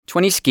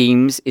20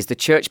 Schemes is the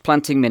church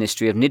planting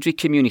ministry of Niddrie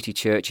Community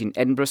Church in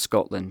Edinburgh,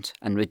 Scotland,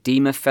 and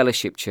Redeemer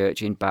Fellowship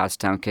Church in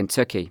Bardstown,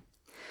 Kentucky.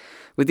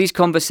 With these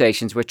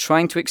conversations, we're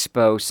trying to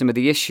expose some of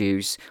the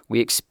issues we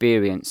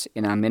experience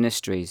in our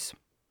ministries.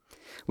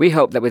 We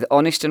hope that with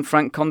honest and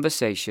frank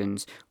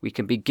conversations, we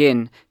can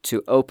begin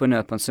to open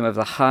up on some of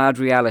the hard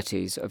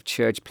realities of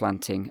church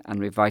planting and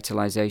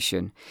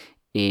revitalisation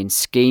in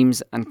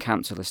schemes and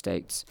council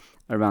estates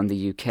around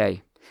the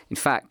UK. In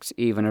fact,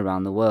 even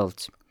around the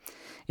world.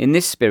 In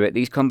this spirit,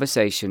 these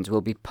conversations will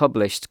be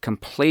published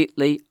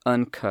completely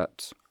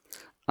uncut.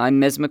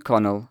 I'm Mez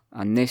McConnell,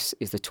 and this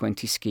is the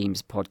 20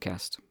 Schemes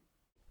podcast.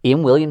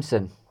 Ian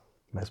Williamson.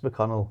 Mez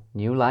McConnell.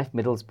 New Life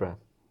Middlesbrough.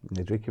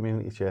 Niddrie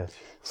Community Church.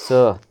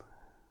 So,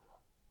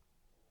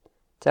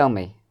 tell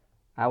me,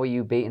 how were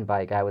you beaten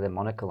by a guy with a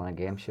monocle on a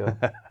game show?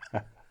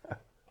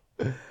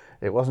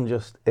 It wasn't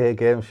just a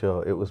game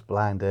show, it was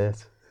Blind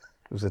Date.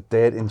 It was a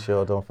dating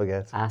show, don't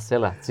forget.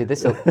 Silla. See,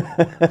 this will...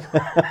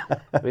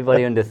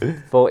 Everybody under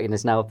 40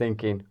 is now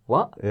thinking,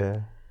 what?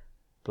 Yeah.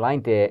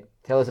 Blind Date.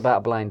 Tell us about a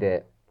blind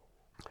date.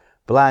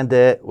 Blind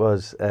Date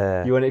was...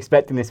 You weren't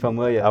expecting this one,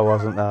 were you? I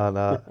wasn't,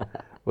 no.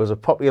 It was a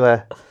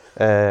popular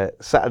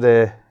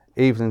Saturday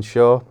evening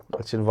show,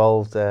 which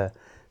involved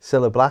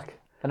Cilla Black.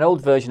 An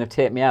old version of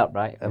Take Me Out,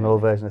 right? An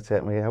old version of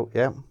Take Me Out,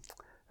 yeah.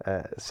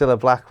 Cilla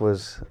Black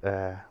was...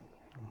 A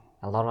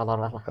lot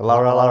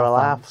of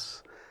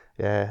laughs.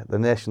 Yeah, the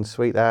nation's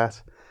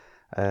sweetheart.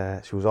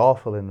 She was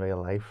awful in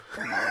real life.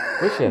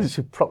 Was she?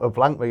 She proper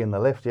blanked me in the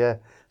lift, yeah.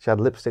 She had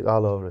lipstick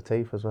all over her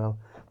teeth as well,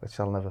 which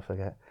I'll never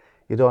forget.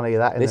 You don't hear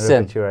that in the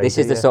obituary. This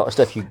is the sort of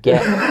stuff you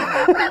get.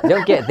 You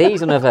don't get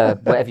these on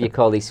whatever you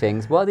call these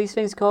things. What are these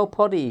things called?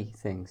 Poddy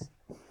things?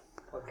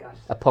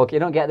 Podcast. You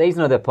don't get these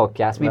on other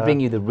podcasts. We bring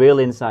you the real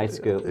inside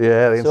scoop.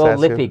 Yeah, the inside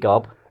scoop. Lippy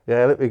Gob.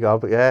 Yeah, Lippy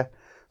Gob, yeah.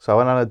 So I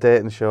went on a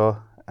dating show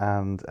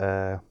and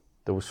there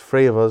was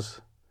 3 of us,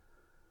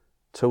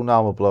 2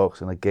 normal blokes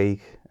and a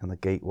geek, and the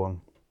geek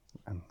won.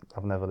 And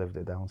I've never lived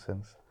it down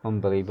since.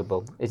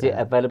 Unbelievable. Is it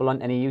available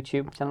on any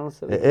YouTube channels?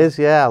 It is,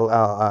 yeah.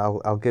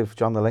 I'll give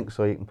John the link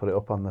so you can put it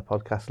up on the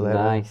podcast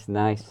later.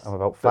 Nice. I'm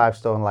about 5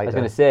 stone lighter. I was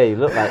going to say, you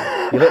look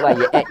like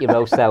you ate your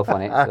own self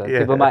on it. So yeah.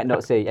 People might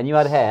not see. And you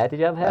had hair. Did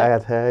you have hair? I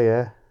had hair,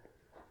 yeah.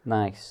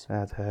 Nice. I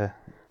had hair.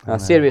 Now,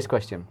 serious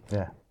question.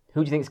 Yeah.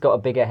 Who do you think's got a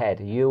bigger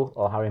head, you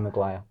or Harry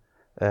Maguire?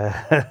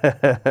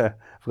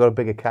 I've got a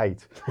bigger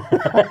kite.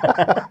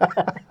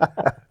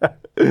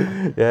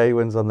 Yeah, he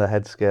wins on the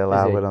head scale.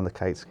 I win on the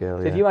kite scale.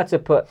 So if you had to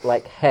put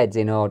like heads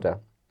in order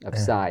of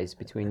size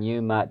between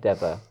you, Mark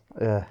Dever,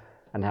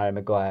 and Harry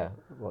Maguire,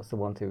 what's the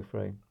 1, 2,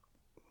 3?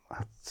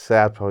 I'd say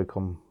I'd probably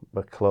come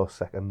a close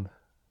second.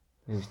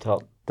 Who's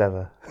top?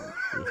 Dever.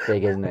 It's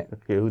big, isn't it?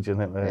 Huge,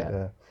 isn't it, mate?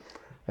 Yeah.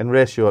 In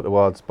ratio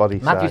towards body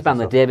size. Matthew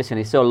Spanler Davison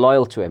is so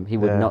loyal to him, he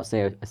would not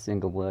say a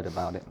single word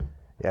about it.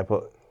 Yeah,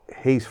 but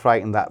he's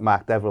frightened that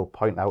Mark Dever will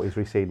point out his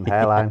receding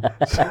hairline.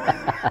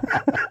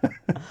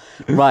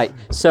 Right,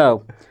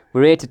 so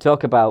we're here to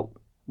talk about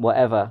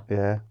whatever.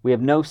 Yeah. We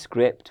have no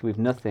script, we've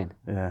nothing.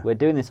 Yeah. We're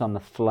doing this on the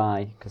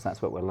fly because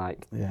that's what we're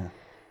like. Yeah.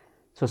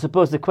 So I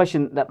suppose the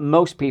question that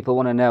most people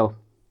want to know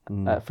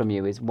from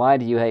you is, why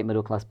do you hate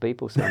middle class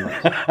people so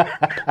much?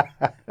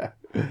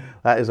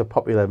 That is a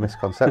popular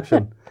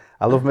misconception.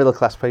 I love middle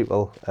class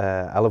people.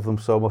 I love them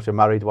so much. I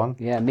married one.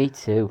 Yeah, me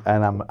too.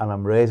 And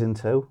I'm raising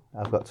 2.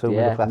 I've got 2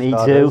 middle class me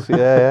daughters. too.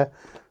 Yeah.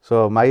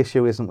 So my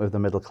issue isn't with the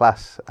middle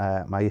class.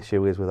 My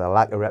issue is with a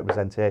lack of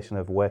representation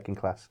of working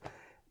class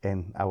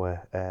in our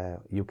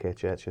UK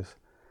churches.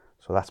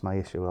 So that's my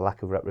issue: a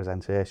lack of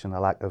representation, a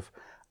lack of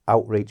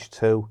outreach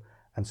to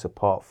and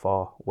support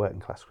for working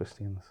class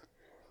Christians.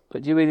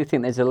 But do you really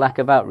think there's a lack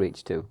of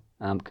outreach to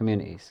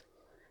communities?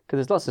 Because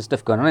there's lots of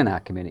stuff going on in our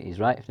communities,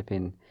 right?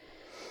 Flipping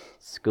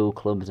school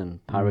clubs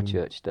and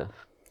parachurch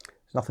stuff.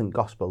 There's nothing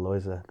gospel though,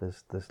 is there?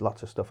 There's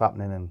lots of stuff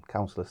happening in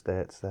council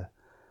estates. They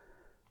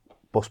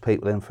bus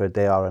people in for a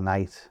day or a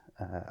night.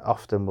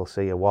 Often we'll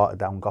see a watered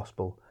down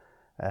gospel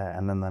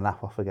and then they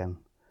nap off again.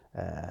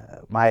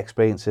 My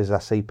experience is I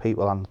see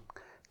people on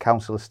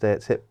council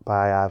estates hit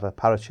by either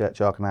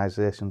parachurch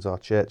organisations or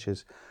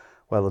churches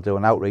where they'll do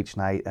an outreach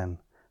night and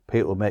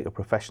people will make a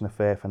profession of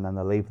faith and then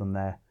they'll leave them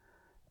there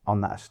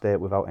on that estate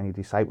without any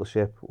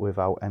discipleship,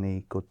 without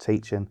any good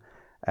teaching,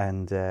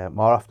 and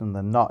more often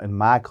than not, in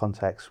my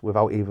context,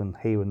 without even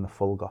hearing the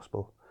full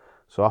gospel.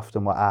 So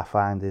often what I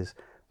find is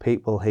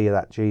people hear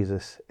that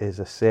Jesus is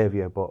a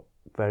saviour, but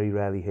very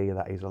rarely hear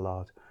that he's a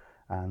Lord.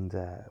 And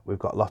we've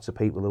got lots of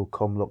people who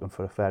come looking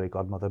for a fairy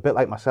godmother. A bit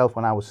like myself,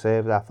 when I was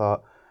saved, I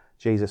thought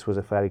Jesus was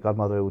a fairy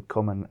godmother who would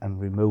come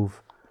and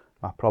remove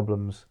my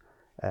problems.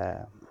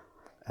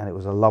 And it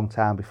was a long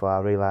time before I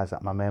realised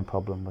that my main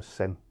problem was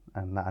sin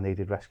and that I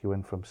needed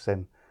rescuing from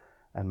sin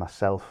and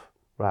myself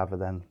rather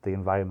than the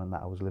environment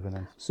that I was living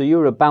in. So you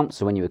were a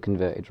bouncer when you were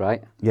converted,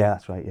 right? Yeah,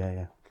 that's right,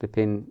 yeah.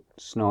 Flipping,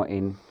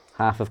 snorting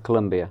half of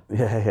Colombia.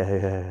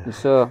 Yeah. And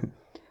so,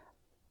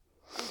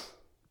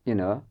 you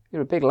know,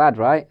 you're a big lad,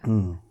 right?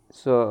 Mm.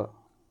 So,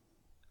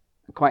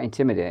 quite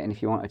intimidating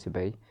if you wanted to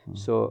be.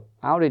 So,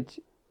 how did,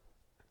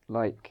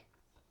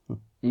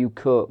 you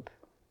cope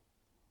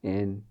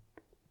in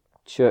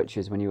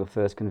churches when you were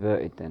first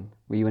converted then?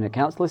 Were you in a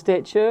council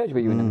estate church? Were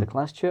you in a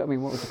middle-class church? I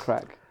mean, what was the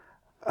crack?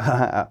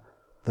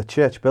 The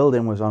church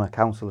building was on a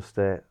council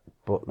estate,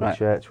 but the Right.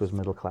 church was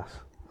middle class.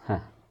 Huh.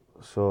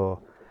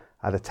 So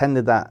I'd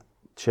attended that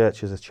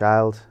church as a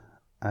child.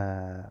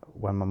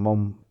 When my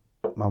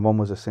mum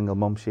was a single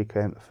mum, she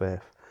came to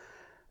faith,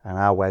 and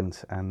I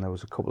went, and there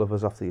was a couple of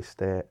us off the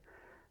estate.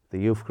 The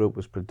youth group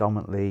was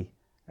predominantly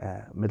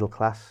middle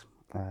class,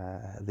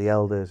 the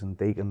elders and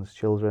deacons'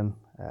 children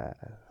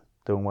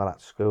doing well at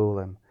school,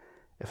 and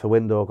if a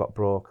window got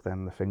broke,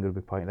 then the finger would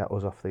be pointed at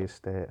us off the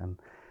estate, and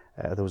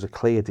there was a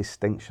clear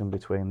distinction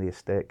between the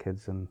estate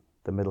kids and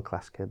the middle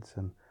class kids,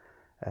 and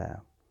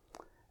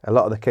a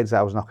lot of the kids that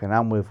I was knocking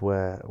around with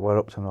were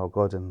up to no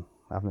good and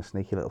having a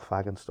sneaky little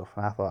fag and stuff,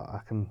 and I thought,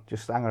 I can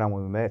just hang around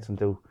with my mates and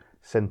do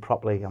sin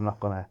properly. I'm not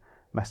going to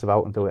mess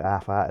about and do it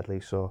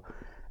half-heartedly. So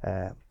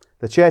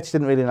the church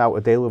didn't really know how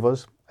to deal with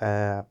us,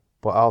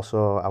 but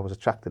also I was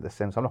attracted to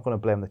sin, so I'm not going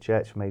to blame the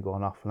church for me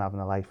going off and having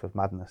a life of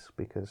madness,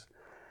 because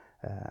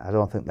I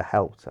don't think they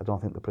helped. I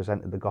don't think they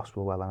presented the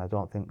gospel well, and I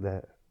don't think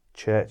the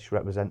church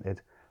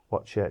represented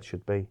what church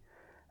should be.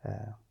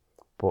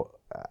 But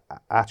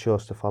I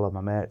chose to follow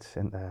my mates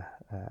into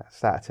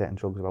started taking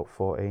drugs about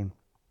 14,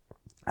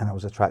 and I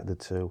was attracted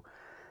to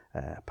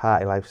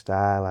party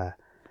lifestyle.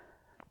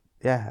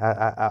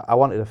 I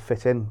wanted to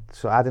fit in,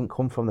 so I didn't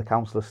come from the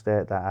council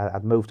estate. That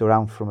I'd moved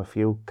around from a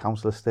few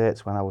council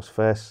estates when I was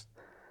first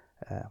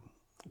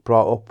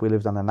brought up. We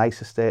lived on a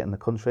nice estate in the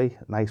country,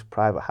 a nice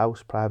private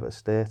house, private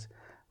estate.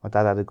 My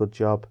dad had a good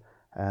job,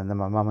 and then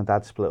my mum and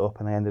dad split up,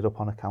 and I ended up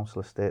on a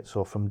council estate.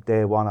 So from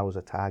day one, I was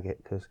a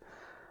target, because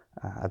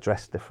I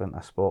dressed different,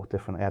 I spoke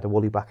different, I had a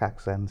woolly back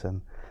accent,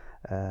 and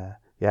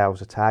I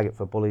was a target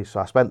for bullies. So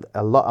I spent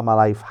a lot of my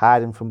life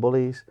hiding from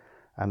bullies,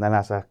 and then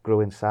as I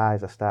grew in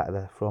size, I started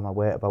to throw my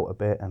weight about a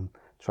bit and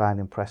try and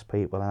impress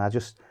people, and I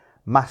just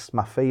masked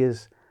my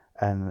fears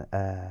and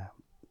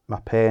my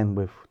pain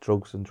with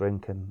drugs and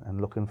drink and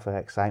looking for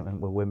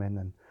excitement with women.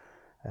 And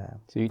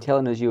So you're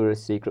telling us you were a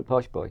secret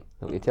posh boy? Is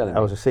that what you're telling me?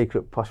 I was a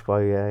secret posh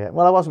boy, yeah.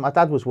 Well, I wasn't. My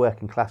dad was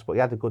working class, but he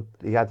had a good...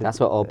 That's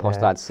what all posh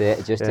dads say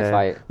to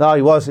justify it. No,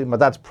 he was. My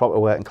dad's proper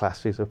working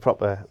class. He's a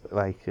proper,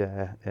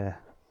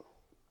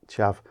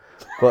 chav.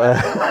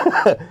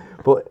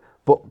 But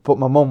but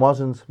my mum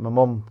wasn't. My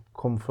mum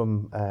come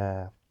from...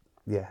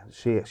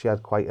 she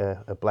had quite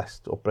a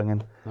blessed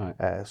upbringing.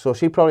 Right. So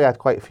she probably had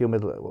quite a few we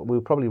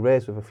were probably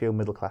raised with a few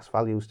middle class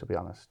values, to be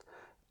honest,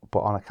 but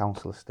on a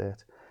council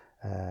estate.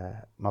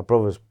 My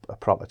brother's a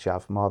proper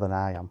chav, more than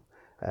I am.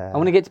 I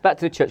want to get back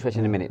to the church question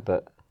in a minute,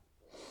 but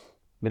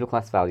middle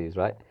class values,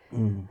 right?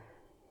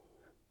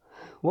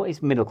 What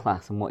is middle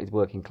class and what is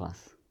working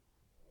class?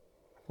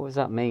 What does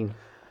that mean?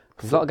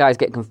 Because a lot of guys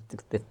get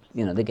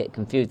they get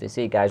confused. They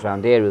see guys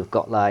around here who've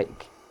got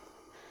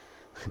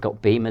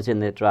Beamers in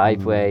their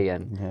driveway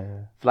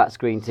and flat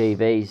screen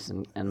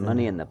TVs and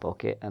money in their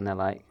pocket, and they're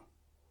like,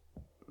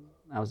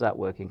 how's that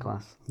working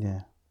class?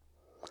 Yeah.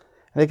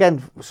 And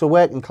again, so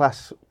working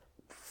class,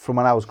 from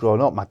when I was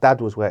growing up, my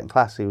dad was working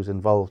class. He was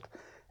involved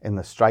in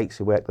the strikes.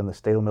 He worked in the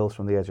steel mills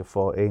from the age of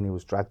 14. He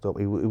was dragged up.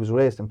 He was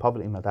raised in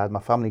poverty, my dad. My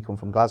family come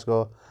from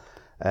Glasgow.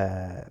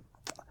 I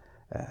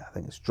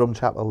think it's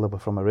Drumchapel they were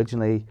from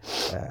originally.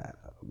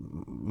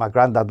 My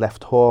granddad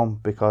left home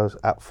because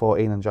at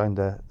 14 and joined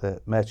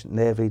the Merchant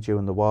Navy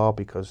during the war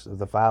because of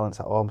the violence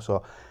at home.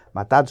 So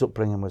my dad's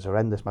upbringing was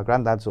horrendous. My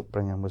granddad's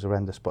upbringing was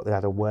horrendous, but they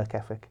had a work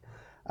ethic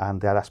and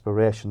they had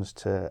aspirations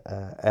to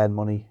earn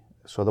money.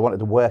 So they wanted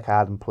to work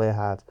hard and play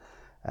hard.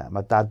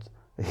 My dad,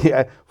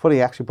 funny,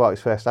 he actually bought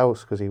his first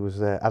house because he was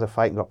had a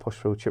fight and got pushed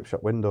through a chip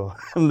shop window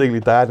and nearly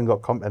died and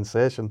got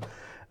compensation.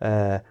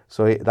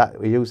 So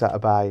we used that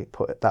to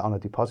put that on a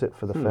deposit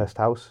for the first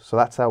house. So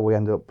that's how we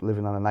ended up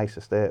living on a nice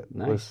estate.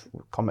 Nice. Was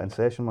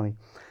compensation money.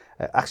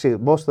 Actually,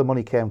 most of the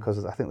money came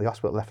because I think the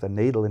hospital left a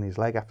needle in his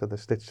leg after they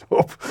stitched him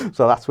up.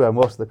 So that's where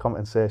most of the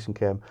compensation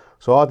came.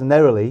 So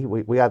ordinarily,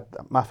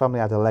 my family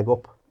had a leg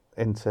up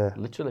into...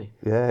 Literally?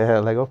 Yeah,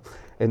 a leg up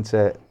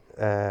into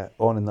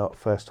owning that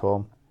first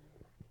home.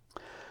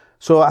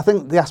 So I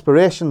think the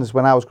aspirations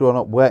when I was growing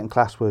up, working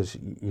class, was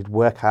you'd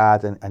work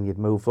hard and you'd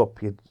move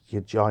up,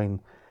 you'd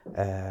join...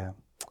 what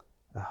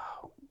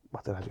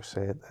did I just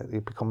say?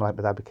 You'd become like,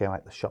 my dad became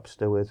like the shop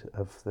steward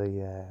of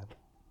the...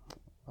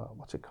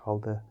 what's it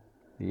called? The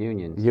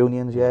unions.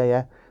 Unions,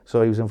 yeah.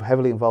 So he was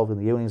heavily involved in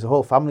the unions. The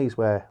whole families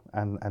were,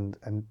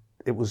 and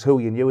it was who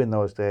you knew in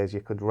those days.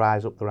 You could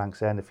rise up the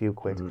ranks, earn a few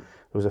quid.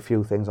 There was a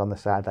few things on the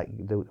side that you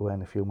could do to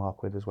earn a few more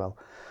quid as well.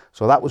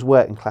 So that was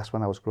working class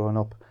when I was growing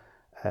up.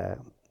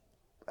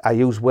 I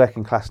use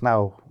working class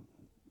now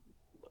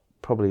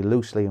probably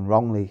loosely and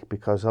wrongly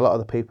because a lot of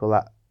the people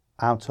that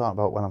I'm talking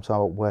about when I'm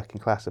talking about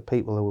working class are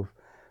people who have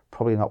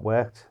probably not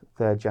worked,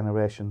 third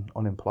generation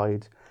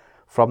unemployed,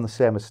 from the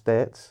same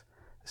estates,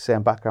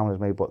 same background as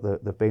me, but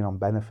they've been on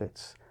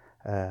benefits.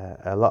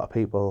 A lot of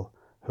people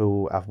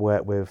who I've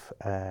worked with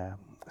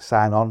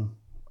sign on,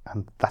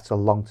 and that's a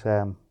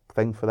long-term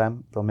thing for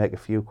them. They'll make a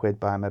few quid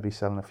by maybe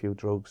selling a few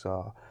drugs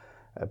or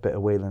a bit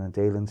of wheeling and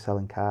dealing,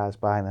 selling cars,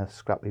 buying a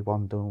scrappy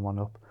one, doing one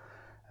up.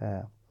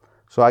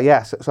 So I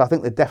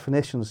think the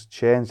definitions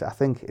changed. I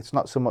think it's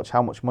not so much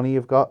how much money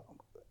you've got.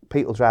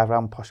 People drive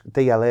around posh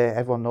DLA.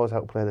 Everyone knows how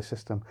to play the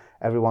system.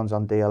 Everyone's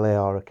on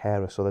DLA or a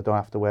carer, so they don't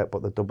have to work,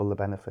 but they double the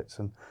benefits.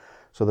 And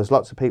so there's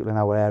lots of people in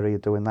our area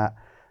doing that.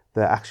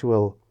 They're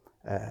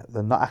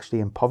not actually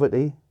in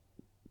poverty.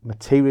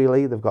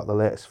 Materially, they've got the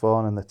latest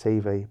phone and the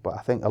TV, but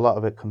I think a lot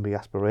of it can be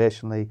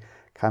aspirationally,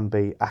 can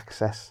be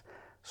access.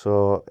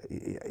 So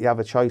you have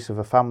a choice of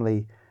a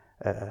family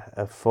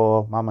of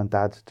 4, mum and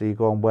dad. Do you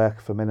go and work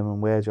for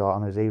minimum wage or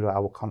on a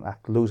 0-hour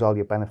contract, lose all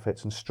your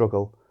benefits and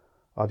struggle,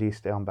 or do you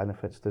stay on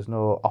benefits? There's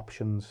no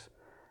options,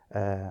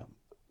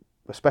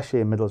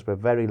 especially in Middlesbrough,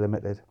 very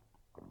limited.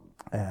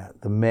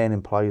 The main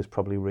employer is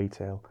probably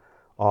retail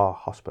or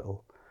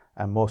hospital,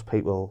 and most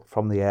people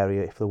from the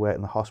area, if they work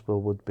in the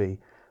hospital, would be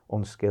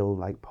unskilled,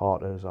 like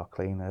porters or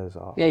cleaners.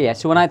 Or Yeah.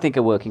 So when I think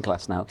of working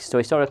class now, so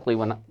historically,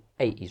 when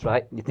 80s,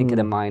 right? You think of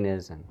the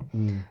miners and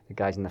the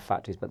guys in the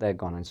factories, but they're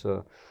gone. And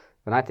so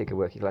when I think of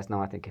working class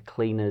now, I think of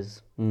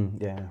cleaners,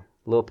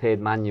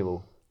 low-paid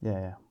manual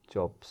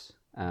jobs,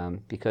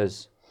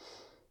 because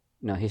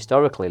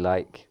historically,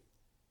 like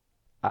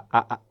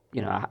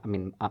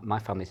my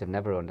families have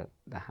never owned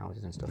their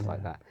houses and stuff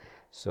like that.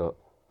 So,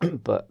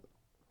 but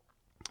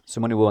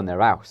someone who owned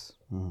their house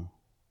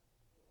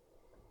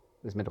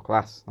was middle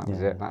class. That was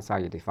it. That's how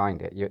you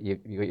defined it. You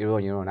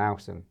got your own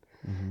house, and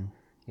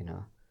you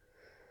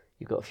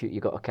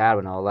got a car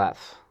and all that.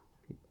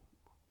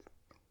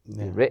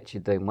 You're rich,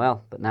 you're doing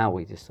well. But now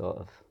we just sort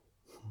of,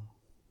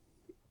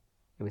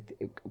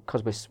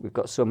 because we've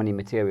got so many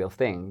material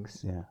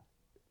things. Yeah.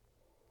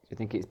 Do you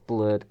think it's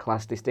blurred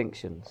class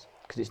distinctions?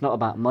 Because it's not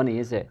about money,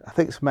 is it? I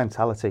think it's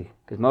mentality.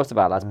 Because most of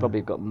our lads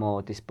probably got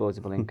more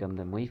disposable income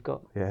than we've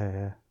got.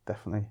 Yeah,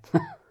 definitely.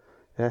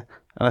 Yeah,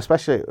 and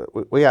especially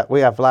we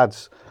have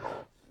lads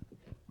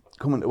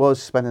coming to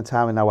us, spending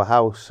time in our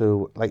house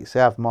who, like you say,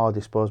 have more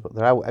disposable, but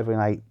they're out every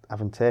night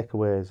having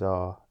takeaways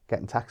or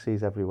getting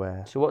taxis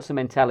everywhere. So what's the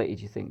mentality,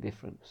 do you think,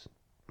 difference?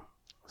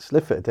 It's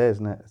live for today,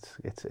 isn't it?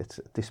 It's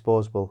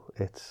disposable.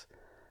 It's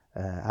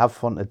have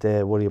fun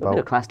today, worry about...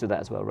 Middle class do that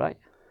as well, right?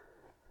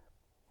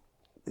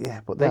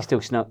 Yeah, but they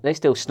still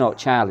snort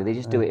Charlie. They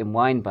just do it in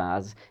wine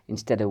bars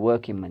instead of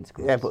working men's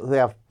clubs. Yeah, but they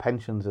have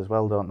pensions as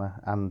well, don't they?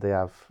 And they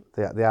have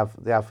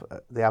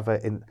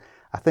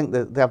I think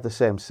they have the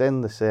same sin,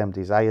 the same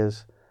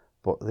desires,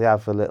 but they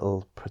have a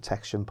little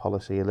protection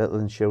policy, a little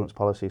insurance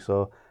policy.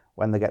 So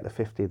when they get to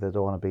 50, they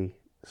don't want to be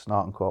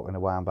snorting coke in a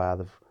wine bar.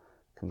 They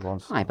can go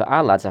on. Aye, but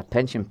our lads have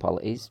pension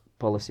policies,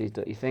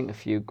 don't you think? A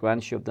few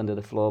grand shoved under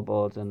the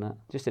floorboards and that.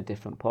 Just a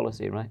different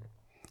policy, right?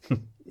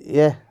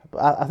 Yeah,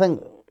 but I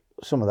think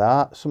some of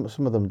that,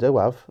 some of them do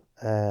have.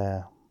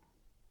 Let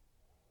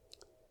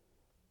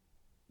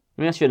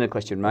me ask you another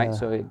question, right?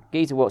 So,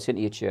 geezer walks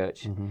into your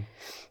church.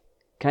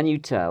 Can you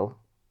tell,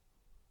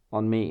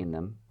 on meeting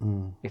them,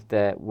 if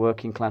they're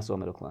working class or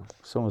middle class?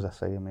 As soon as I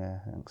see them, I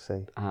can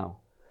see. How?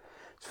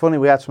 It's funny,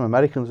 we had some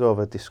Americans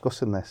over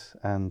discussing this,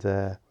 and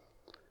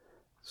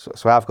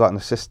so I've got an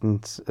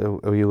assistant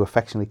who you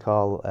affectionately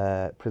call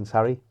Prince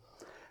Harry.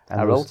 And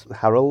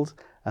Harold.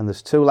 And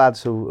there's 2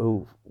 lads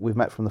who we've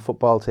met from the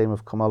football team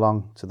have come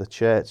along to the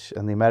church,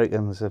 and the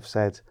Americans have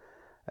said,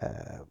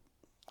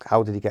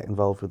 how did he get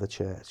involved with the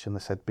church? And they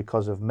said,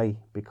 because of me,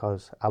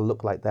 because I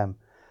look like them.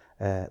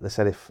 They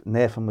said if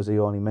Nathan was the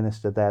only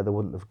minister there, they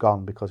wouldn't have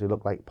gone because he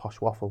looked like posh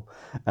waffle,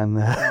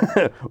 and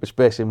which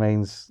basically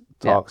means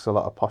talks a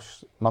lot of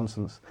posh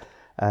nonsense.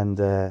 And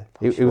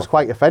he was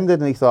quite offended,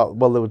 and he thought,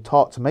 well, they would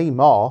talk to me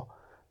more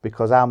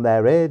because I'm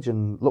their age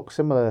and look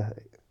similar.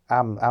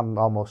 I'm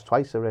almost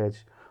twice their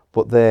age.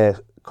 But they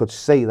could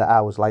see that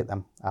I was like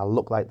them. I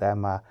look like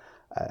them.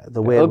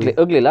 The way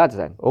ugly lads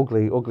then.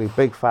 Ugly,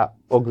 big fat,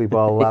 ugly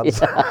ball lads.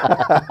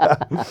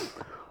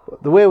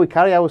 The way we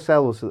carry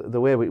ourselves,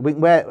 the way we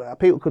can wear,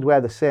 people could wear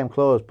the same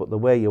clothes, but the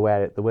way you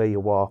wear it, the way you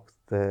walk,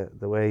 the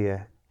way you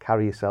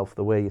carry yourself,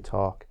 the way you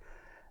talk,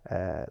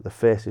 the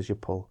faces you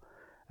pull,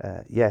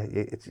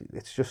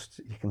 it's just,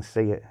 you can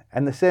see it.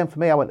 And the same for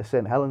me. I went to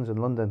St Helens in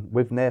London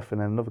with Nathan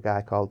and another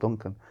guy called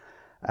Duncan.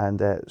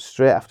 And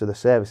straight after the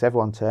service,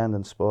 everyone turned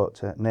and spoke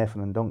to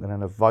Nathan and Duncan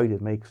and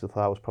avoided me because they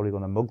thought I was probably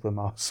going to mug them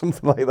or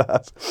something like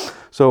that.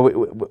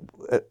 So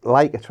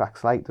like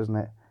attracts like, doesn't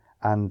it?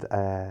 And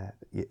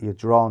you're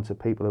drawn to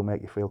people who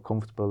make you feel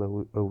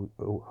comfortable,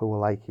 who are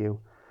like you.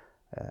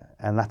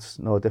 And that's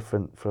no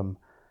different from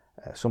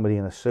somebody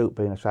in a suit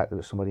being attracted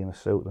to somebody in a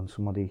suit and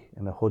somebody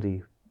in a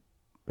hoodie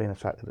being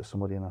attracted to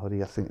somebody in a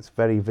hoodie. I think it's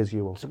very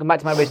visual. So come back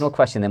to my original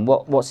question then.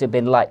 What's it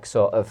been like,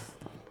 sort of,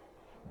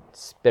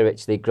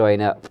 spiritually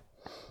growing up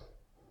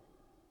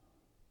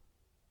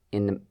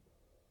in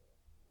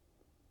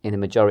the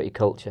majority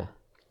culture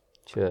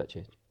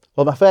churches?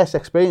 Well, my first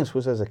experience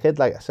was as a kid.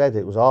 Like I said,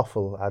 it was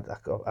awful.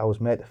 I was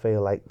made to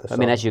feel like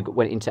as you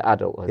went into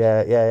adulthood.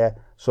 Yeah.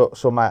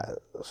 So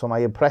my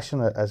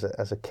impression as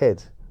a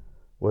kid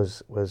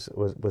was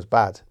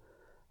bad,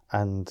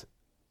 and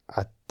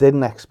I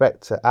didn't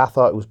expect to. I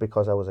thought it was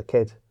because I was a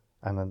kid,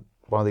 and then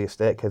one of the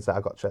estate kids that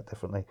I got treated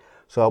differently.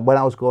 So when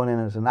I was going in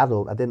as an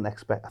adult, I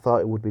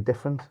thought it would be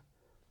different,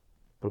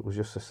 but it was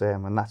just the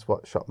same, and that's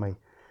what shocked me,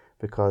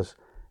 because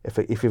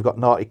if you've got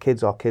naughty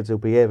kids or kids who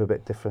behave a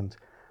bit different,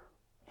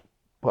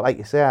 but like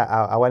you say,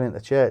 I went into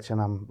church and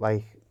I'm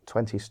like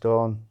 20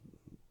 stone,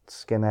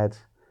 skinhead.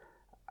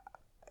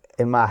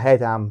 In my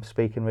head, I'm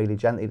speaking really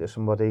gently to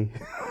somebody.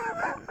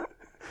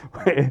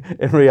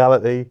 In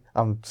reality,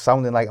 I'm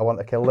sounding like I want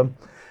to kill them.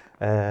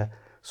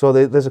 So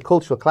there's a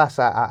cultural class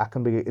I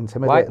can be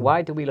intimidating.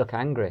 Why do we look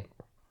angry?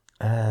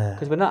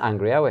 Because we're not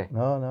angry, are we?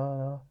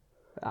 No.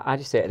 I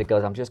just say to the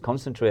girls, I'm just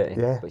concentrating.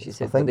 Yeah. But she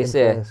says, but they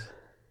say, phase.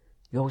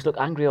 you always look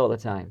angry all the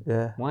time.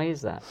 Yeah. Why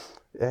is that?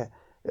 Yeah.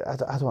 I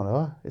don't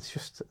know. It's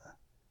just,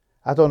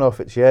 I don't know if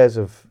it's years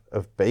of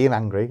being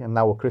angry, and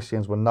now we're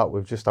Christians, we're not.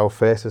 We've just, our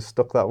faces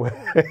stuck that way.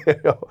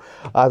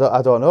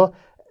 I don't know.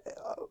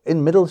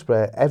 In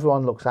Middlesbrough,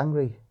 everyone looks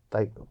angry.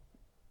 Like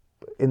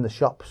in the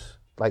shops,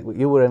 like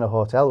you were in a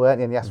hotel, weren't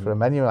you? And you asked for a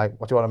menu. Like,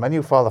 what do you want a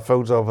menu for? The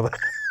food's over there.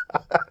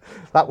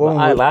 That woman.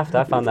 I laughed.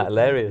 I found that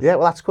hilarious. Yeah,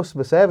 well, that's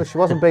customer service. She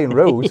wasn't being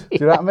rude. Do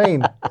you know what I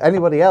mean?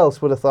 Anybody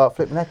else would have thought,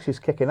 flipping heck, she's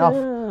kicking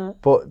off.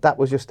 But that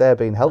was just there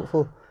being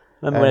helpful.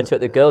 I remember when I took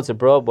the girls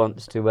abroad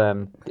once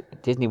to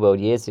Disney World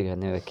years ago,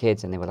 and they were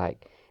kids, and they were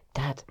like,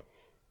 Dad,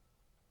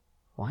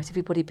 why is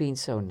everybody being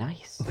so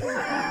nice?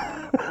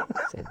 I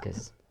said,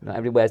 because not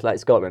everywhere's like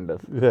Scotland,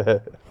 love.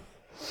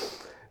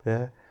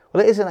 Yeah.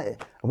 Well, it isn't. And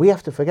we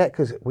have to forget,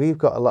 because we've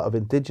got a lot of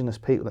Indigenous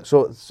people.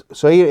 So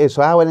here it is.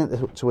 So I went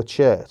into a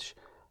church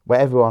where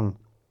everyone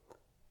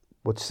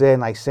would say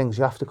nice things.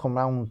 You have to come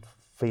round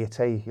for your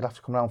tea. You'll have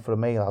to come round for a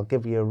meal. I'll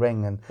give you a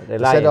ring. And they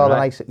said all right?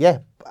 the nice. Yeah,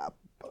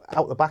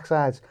 out the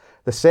backsides.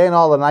 They're saying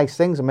all the nice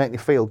things and make you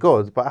feel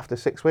good, but after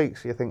 6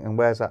 weeks, you're thinking,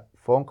 where's that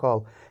phone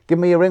call? Give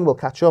me a ring, we'll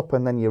catch up,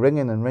 and then you're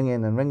ringing,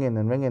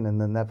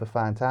 and they never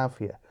find time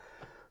for you.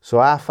 So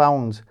I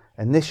found,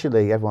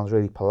 initially, everyone's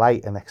really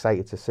polite and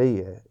excited to see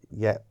you,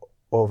 yet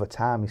over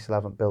time, you still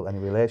haven't built any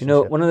relationship. You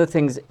know, one of the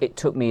things it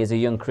took me as a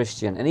young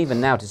Christian, and even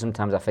now, to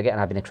sometimes I forget,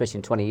 and I've been a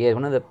Christian 20 years,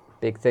 one of the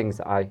big things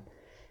that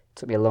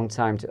took me a long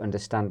time to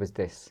understand was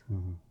this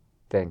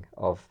thing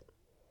of,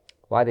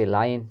 why are they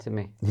lying to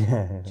me?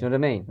 Yeah. Do you know what I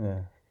mean? Yeah.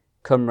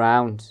 Come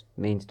round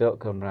means don't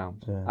come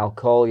round. Yeah. I'll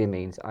call you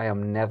means I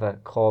am never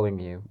calling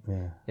you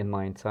Yeah. in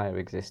my entire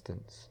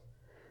existence.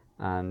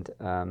 And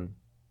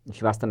if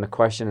you ask them a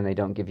question and they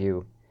don't give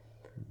you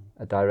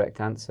a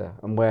direct answer,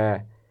 and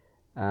we're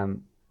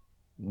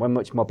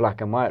much more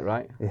black and white,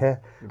 right? Yeah.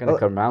 You're going to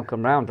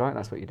come round, right?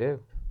 That's what you do.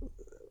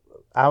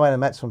 I went and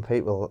met some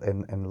people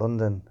in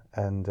London,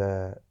 and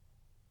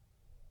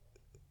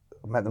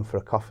met them for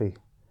a coffee,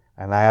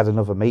 and I had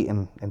another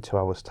meeting in 2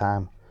 hours'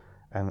 time.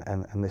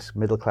 And this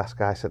middle-class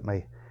guy said to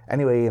me,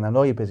 anyway, Ian, I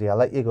know you're busy, I'll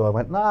let you go. I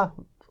went, nah,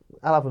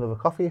 I'll have another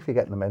coffee if you're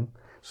getting them in.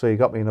 So he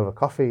got me another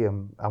coffee,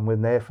 and I'm with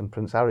Nathan,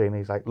 Prince Harry, and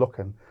he's like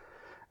looking.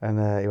 And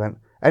he went,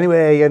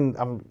 anyway, Ian,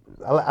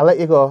 I'll let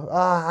you go.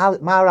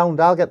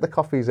 I'll get the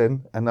coffees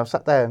in. And I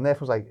sat there, and Nathan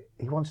was like,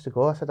 he wants to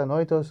go. I said, I know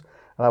he does.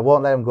 And I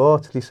won't let him go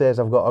till he says,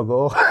 I've got to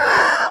go.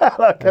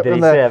 Did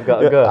he say, I've got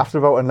to go? After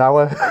about an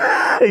hour,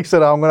 he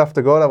said, I'm going to have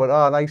to go. And I went,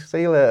 oh, nice,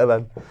 see you later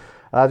then.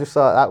 And I just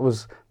thought that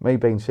was me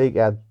being cheeky.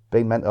 I'd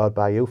been mentored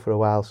by you for a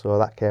while, so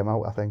that came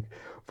out, I think.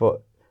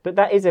 But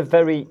that is a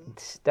very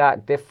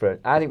stark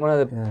difference. I think one of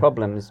the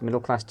problems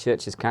middle-class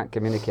churches can't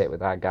communicate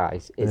with our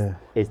guys is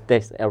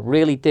this. I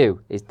really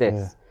do, is this.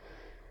 Yeah.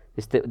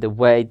 It's the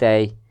way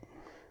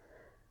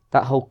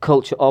that whole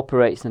culture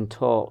operates and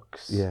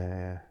talks.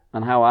 Yeah.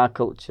 And how our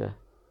culture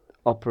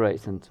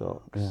operates and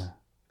talks. Yeah.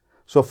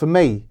 So for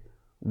me,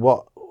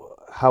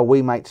 how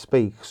we might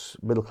speak,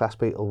 middle-class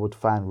people would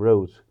find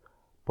rude,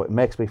 but it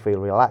makes me feel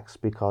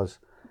relaxed because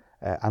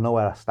I know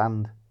where I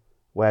stand.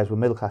 Whereas with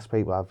middle-class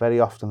people, I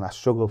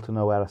struggle to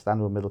know where I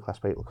stand with middle-class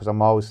people, because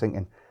I'm always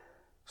thinking,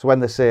 so when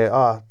they say,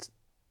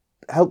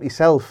 help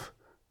yourself,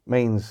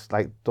 means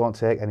like, don't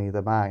take any,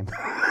 they're mine.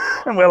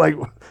 And we're like,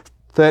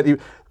 30,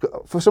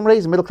 for some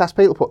reason, middle-class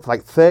people put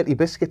like 30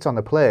 biscuits on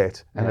the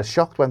plate and are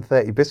shocked when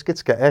 30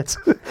 biscuits get ate.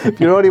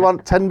 If you only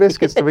want 10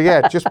 biscuits to be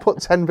ate, just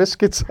put 10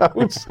 biscuits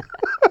out.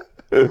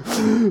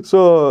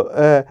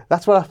 So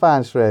that's what I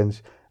find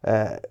strange.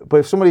 But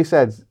if somebody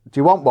said, do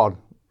you want one?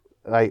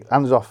 Like,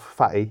 hands off,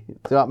 fatty. Do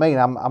you know what I mean?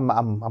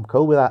 I'm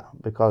cool with that,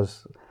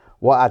 because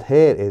what I'd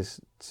hate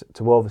is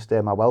to overstay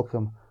my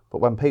welcome. But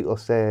when people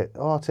say,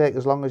 take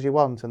as long as you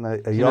want, and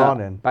they're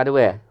yawning. By the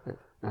way,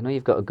 I know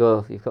you've got to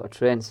go. You've got a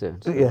train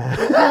soon. Yeah.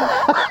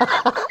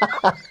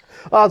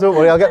 Don't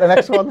worry, I'll get the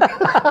next one.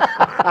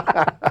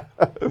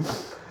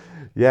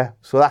 Yeah.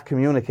 So that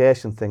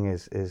communication thing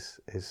is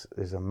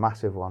a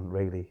massive one,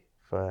 really,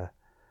 for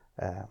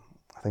I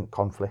think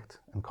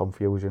conflict and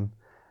confusion.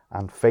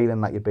 And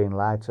feeling that you're being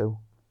lied to.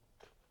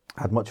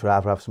 I'd much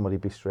rather have somebody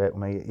be straight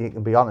with me. You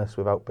can be honest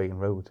without being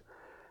rude.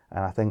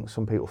 And I think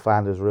some people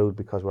find us rude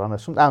because we're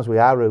honest. Sometimes we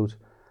are rude,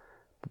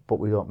 but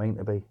we don't mean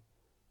to be.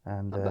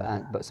 And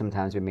but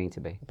sometimes we mean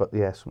to be. But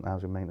yeah,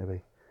 sometimes we mean to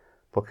be.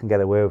 But can get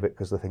away with it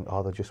because they think,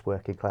 they're just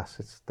working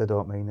class. They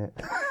don't mean it.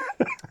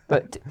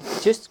 But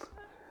just,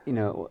 you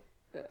know,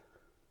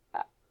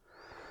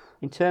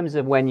 In terms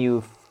of when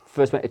you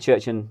first went to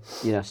church and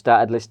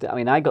started listening, I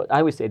mean,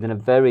 I was stayed in a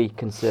very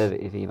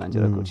conservative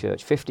evangelical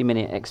church,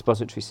 50-minute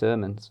expository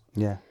sermons.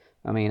 Yeah.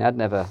 I mean, I'd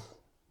never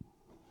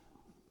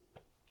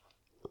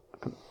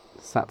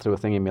sat through a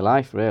thing in my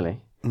life,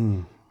 really.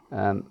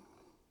 How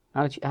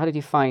did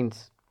you find?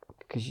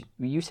 Because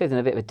you said in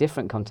a bit of a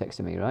different context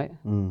to me, right?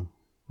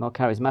 More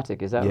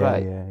charismatic, is that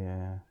right?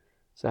 Yeah.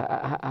 So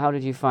how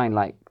did you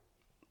find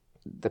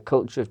the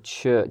culture of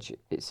church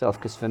itself?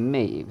 Because for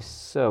me, it was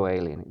so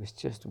alien. It was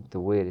just the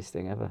weirdest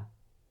thing ever.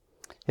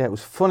 Yeah, it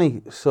was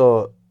funny.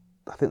 So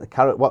I think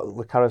what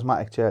the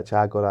charismatic church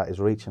are good at is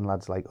reaching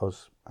lads like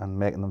us and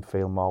making them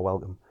feel more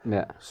welcome.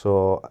 Yeah.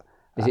 So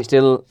does it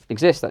still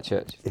exist, that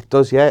church? It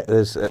does, yeah.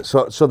 There's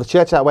so the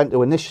church I went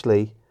to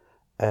initially,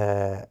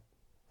 I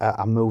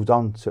moved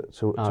on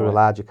to a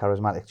larger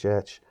charismatic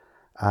church,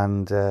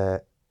 and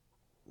there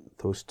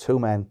was two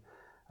men.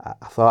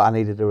 I thought I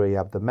needed a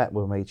rehab. They met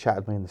with me,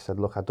 chatted with me, and they said,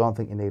 "Look, I don't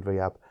think you need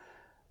rehab.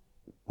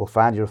 We'll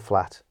find you a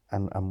flat,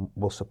 and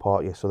we'll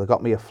support you." So they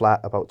got me a flat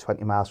about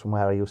 20 miles from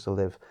where I used to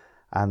live,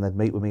 and they'd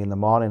meet with me in the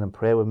morning and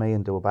pray with me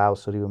and do a Bible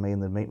study with me,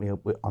 and they'd meet me up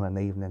on an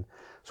evening.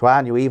 So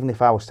I knew even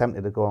if I was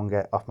tempted to go and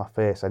get off my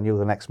face, I knew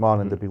the next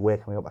morning they'd be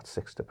waking me up at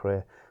 6 to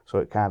pray. So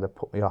it kind of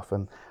put me off.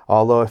 And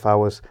although if I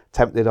was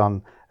tempted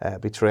on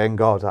betraying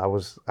God, I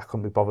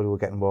couldn't be bothered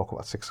with getting woke up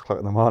at 6 o'clock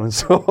in the morning.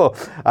 So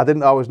I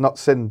didn't always not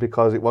sin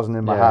because it wasn't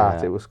in my heart.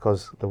 Yeah. It was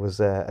because there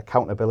was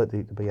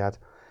accountability to be had.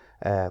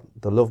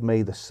 They loved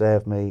me, they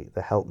served me,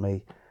 they helped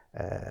me.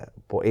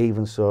 But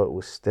even so, it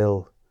was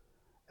still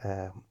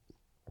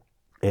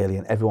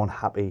alien. Everyone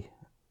happy.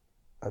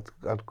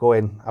 I'd go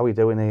in, how are we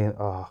doing here?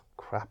 Oh,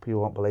 crap, you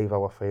won't believe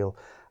how I feel.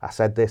 I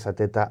said this, I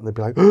did that, and they'd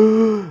be like,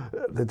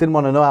 they didn't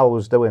want to know how I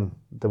was doing.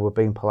 They were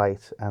being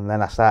polite. And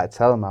then I started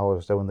telling them how I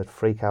was doing. They'd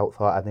freak out,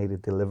 thought I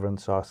needed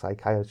deliverance or a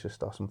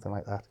psychiatrist or something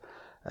like that.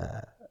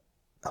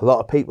 A lot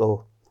of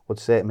people would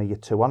say to me, "You're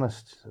too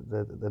honest."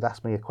 They'd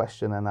ask me a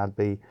question and I'd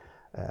be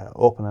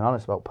open and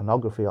honest about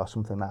pornography or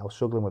something that I was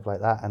struggling with like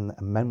that, and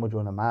men would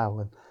run a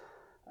mile.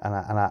 And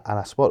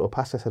I spoke to a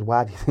pastor. I said,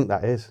 "Why do you think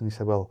that is?" And he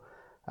said, "Well,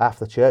 half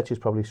the church is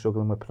probably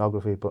struggling with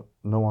pornography, but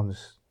no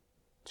one's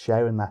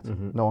sharing that.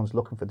 No one's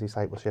looking for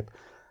discipleship."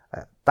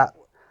 That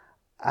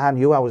I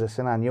knew I was a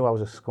sinner. I knew I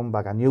was a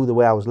scumbag. I knew the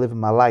way I was living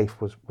my life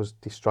was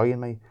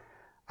destroying me,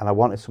 and I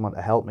wanted someone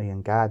to help me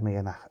and guide me.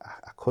 And I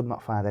could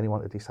not find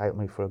anyone to disciple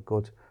me for a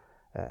good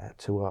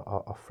 2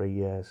 or 3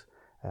 years.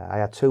 I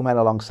had two men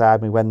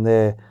alongside me when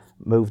they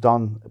moved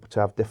on to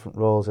have different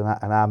roles, and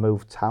I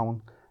moved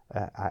town.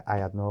 I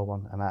had no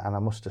one, and I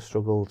must have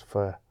struggled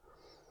for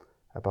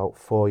about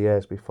 4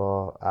 years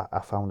before I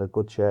found a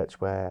good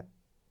church where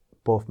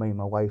both me and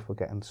my wife were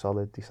getting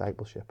solid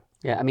discipleship.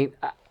 Yeah, I mean,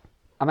 I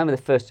remember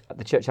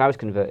the church I was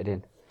converted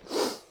in.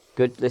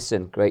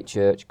 Great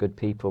church, good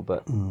people,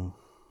 but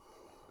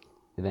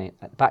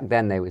back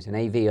then there was an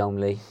AV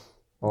only,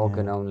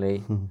 organ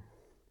only,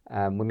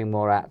 women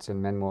wore hats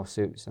and men wore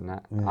suits and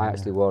that. I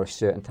actually wore a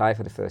shirt and tie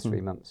for the first 3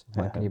 months.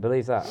 Can you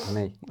believe that for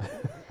me?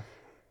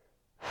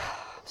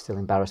 I'm still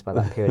embarrassed by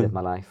that period of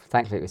my life.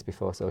 Thankfully it was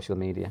before social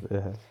media.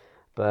 Yeah.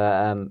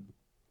 But,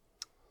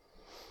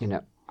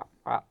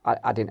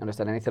 I didn't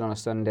understand anything on a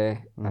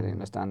Sunday. I didn't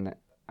understand it.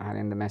 I had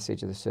in the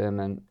message of the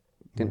sermon.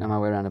 Didn't know my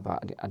way around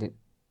about it.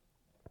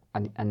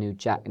 I knew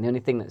Jack. And the only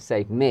thing that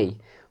saved me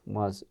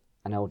was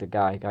an older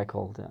guy, a guy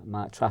called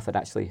Mark Trafford,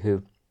 actually,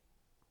 who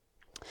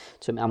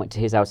took me. I went to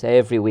his house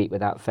every week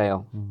without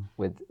fail.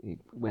 He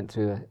went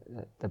through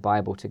the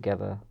Bible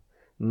together.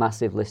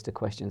 Massive list of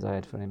questions I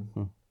had for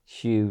him.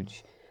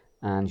 Huge.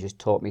 And just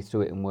taught me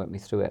through it and worked me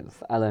through it.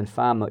 I learned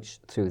far much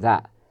through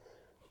that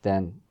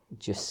than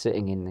just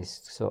sitting in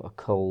this sort of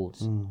cold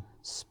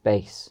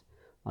space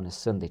on a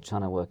Sunday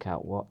trying to work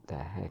out what the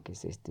heck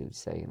is this dude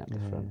saying at the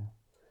front.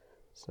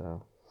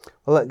 So,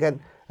 well, again,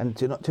 and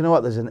do you know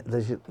what? There's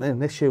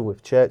an issue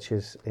with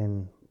churches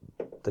in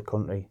the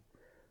country,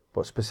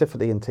 but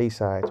specifically in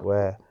Teesside,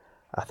 where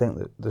I think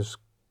that there's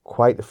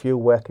quite a few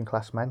working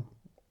class men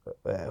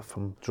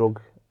from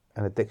drug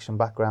and addiction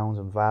backgrounds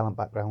and violent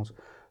backgrounds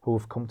who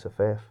have come to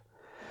faith.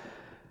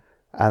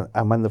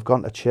 And when they've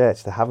gone to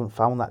church, they haven't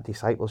found that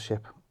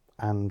discipleship.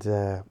 And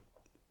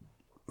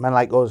men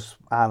like us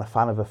aren't a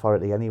fan of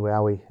authority anyway,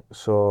 are we?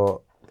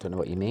 So don't know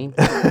what you mean.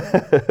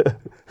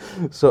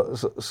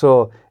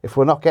 So if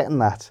we're not getting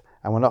that,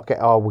 and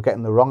we're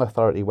getting the wrong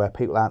authority where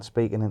people aren't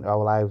speaking into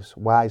our lives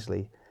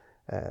wisely,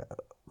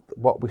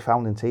 what we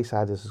found in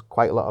Teesside is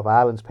quite a lot of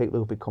Ireland's people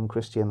who've become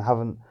Christian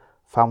haven't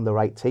found the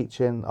right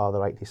teaching or the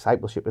right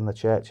discipleship in the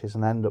churches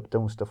and end up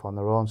doing stuff on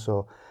their own.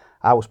 So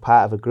I was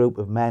part of a group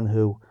of men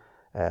who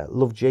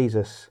loved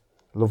Jesus,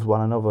 loved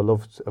one another,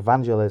 loved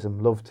evangelism,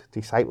 loved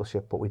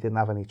discipleship, but we didn't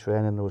have any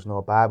training. There was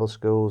no Bible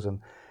schools, and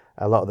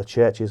a lot of the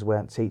churches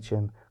weren't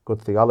teaching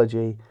good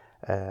theology.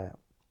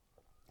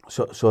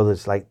 So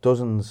there's like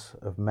dozens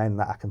of men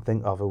that I can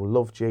think of who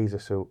love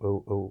Jesus,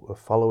 who are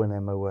following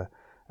him, who are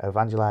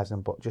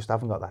evangelizing, but just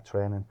haven't got that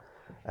training.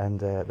 And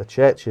the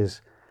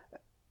churches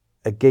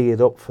are geared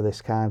up for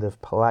this kind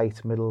of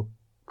polite middle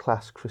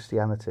class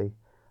Christianity,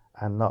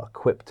 and not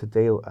equipped to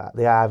deal.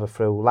 They are either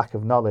through lack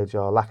of knowledge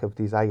or lack of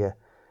desire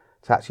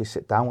to actually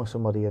sit down with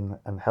somebody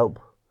and help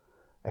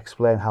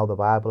explain how the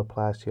Bible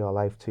applies to your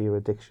life, to your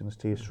addictions,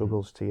 to your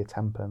struggles, to your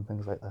temper and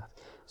things like that.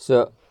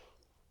 So,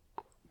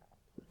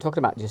 talking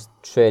about just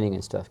training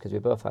and stuff, because we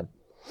both had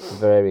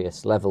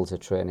various levels of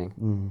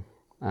training.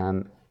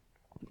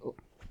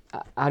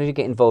 How did you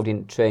get involved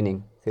in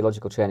training,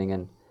 theological training,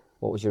 and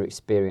what was your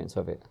experience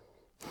of it?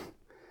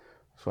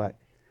 That's right.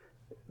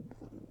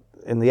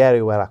 In the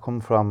area where I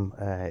come from,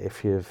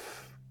 if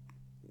you've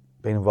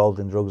been involved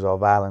in drugs or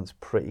violence,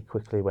 pretty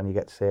quickly when you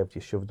get saved,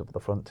 you're shoved up the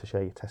front to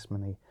share your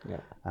testimony. Yeah.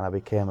 And I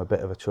became a bit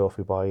of a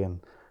trophy boy. And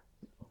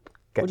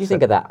what do you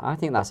think of that? I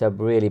think that's a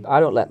really. I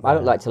don't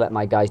like to let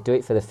my guys do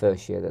it for the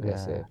first year that they're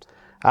saved.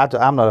 I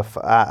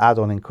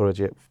don't encourage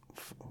it.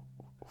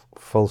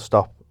 Full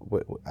stop.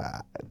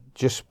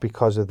 Just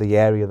because of the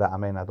area that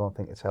I'm in, I don't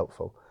think it's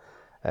helpful.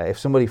 If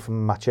somebody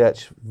from my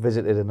church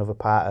visited another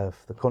part of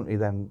the country,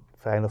 then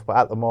fair enough. But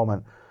at the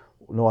moment,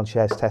 no one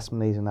shares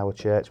testimonies in our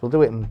church. We'll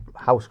do it in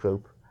house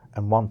group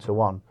and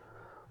one-to-one.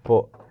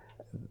 But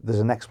there's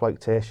an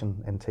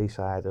exploitation in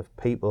Teesside of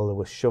people who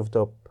were shoved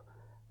up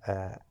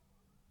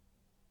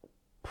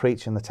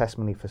preaching the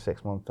testimony for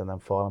 6 months and then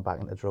falling back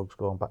into drugs,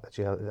 going back to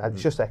jail.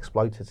 It's just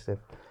exploitative.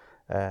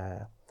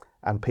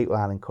 And people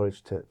aren't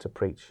encouraged to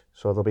preach.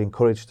 So they'll be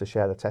encouraged to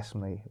share the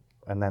testimony,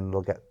 and then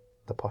they'll get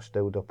the posh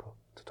dude up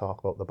to talk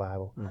about the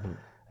Bible.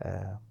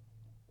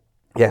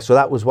 So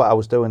that was what I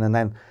was doing. And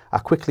then I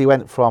quickly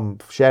went from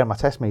sharing my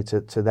testimony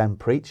to then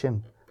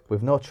preaching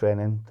with no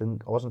training.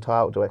 I wasn't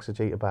taught how to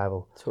exegete the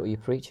Bible. So what were you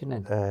preaching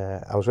then?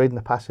 I was reading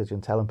the passage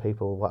and telling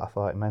people what I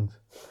thought it meant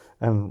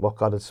and what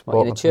God had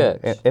spoken. In a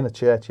church? In a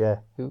church, yeah.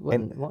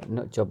 What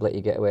nut job let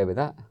you get away with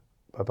that?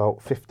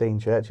 About 15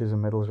 churches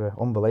in Middlesbrough,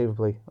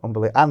 unbelievably.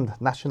 And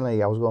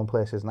nationally, I was going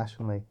places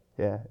nationally,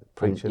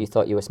 preaching. And you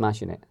thought you were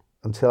smashing it?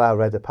 Until I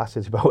read a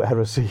passage about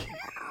heresy.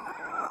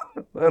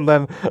 And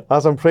then,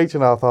 as I'm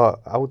preaching, I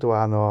thought, how do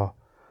I know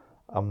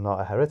I'm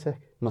not a heretic?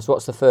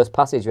 What's the first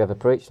passage you ever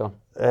preached on?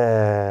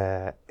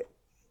 I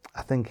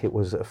think it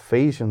was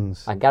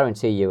Ephesians. I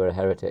guarantee you were a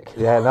heretic.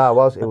 Yeah, no, I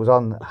was. It was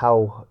on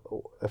how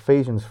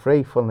Ephesians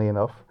 3, funnily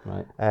enough.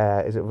 Right.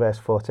 Is it verse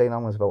 14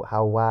 onwards about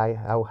how wide,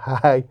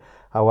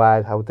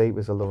 how deep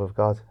is the love of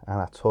God?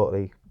 And I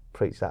totally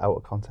preached that out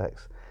of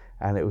context.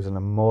 And it was an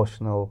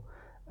emotional...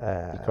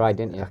 you cried,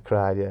 didn't you? I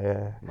cried,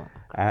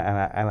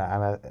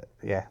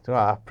 yeah.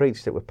 I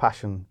preached it with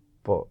passion,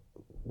 but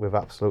with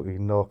absolutely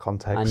no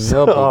context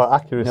or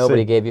accuracy.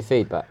 Nobody gave you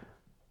feedback?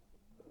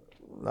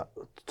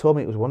 Told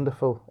me it was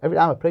wonderful. Every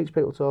time I preached,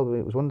 people told me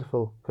it was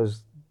wonderful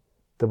because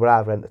they were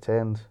either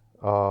entertained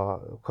or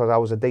because I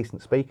was a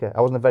decent speaker.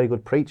 I wasn't a very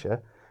good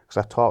preacher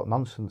because I taught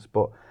nonsense,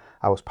 but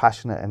I was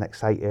passionate and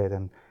excited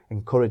and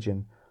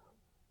encouraging.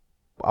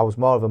 I was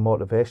more of a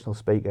motivational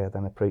speaker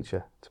than a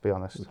preacher, to be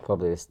honest. It's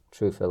probably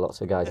true for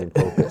lots of guys in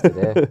pulpits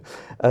today.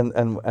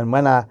 And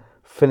when I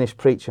finished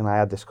preaching, I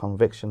had this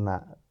conviction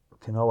that,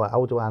 you know what,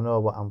 how do I know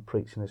what I'm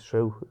preaching is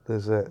true?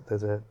 There's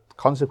a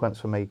consequence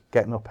for me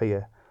getting up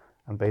here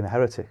and being a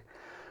heretic.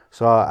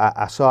 So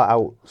I sought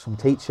out some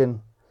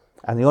teaching,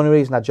 and the only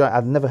reason I joined,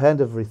 I'd never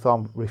heard of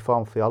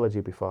Reformed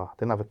theology before. I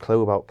didn't have a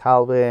clue about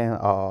Calvin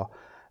or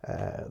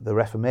the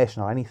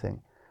Reformation or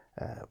anything.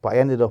 But I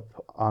ended up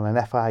on an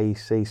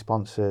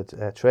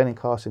FIEC-sponsored training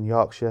course in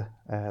Yorkshire,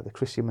 the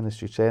Christian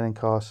Ministry training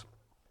course.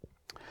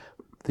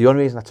 The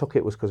only reason I took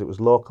it was because it was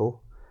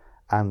local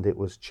and it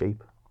was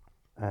cheap.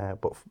 And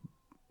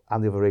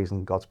the other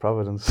reason, God's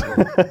providence.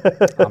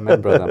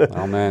 Amen, brother.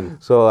 Amen.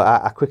 So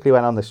I quickly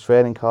went on this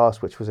training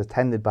course, which was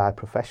attended by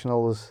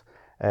professionals.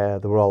 They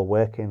were all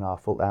working or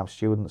full-time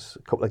students.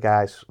 A couple of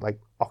guys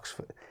like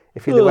Oxford.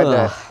 If you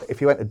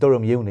went to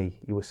Durham Uni,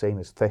 you were seen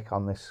as thick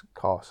on this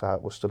course. I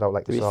was stood out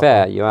like. To be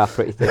fair, you are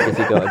pretty thick if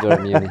you go to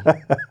Durham Uni.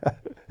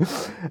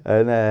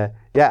 And I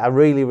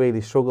really, really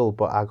struggled,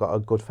 but I got a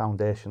good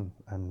foundation,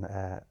 and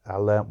I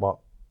learnt what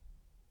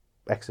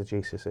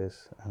exegesis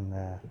is, and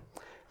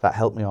that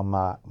helped me on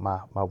my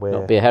way.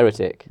 Not be a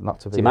heretic. Not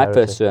to be. See, my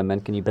first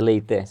sermon, can you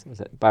believe this?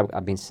 Was at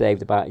I'd been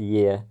saved about a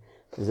year.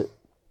 It was at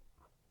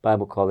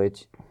Bible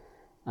College,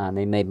 and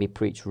they made me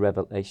preach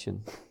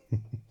Revelation,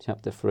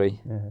 chapter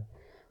 3. Yeah.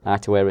 I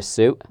had to wear a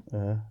suit,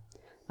 and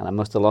I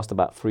must have lost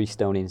about 3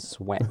 stone in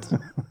sweat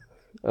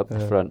up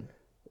the front.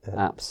 Yeah.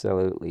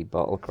 Absolutely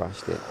bottle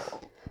crashed it.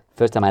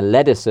 First time I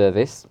led a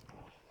service,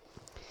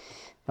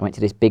 I went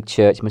to this big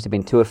church. Must have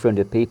been 200 or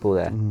 300 people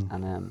there,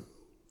 and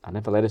I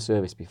never led a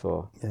service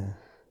before. Yeah.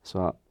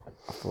 So I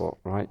thought,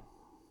 right,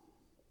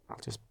 I'll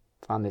just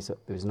find this up.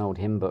 There was an old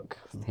hymn book,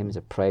 hymns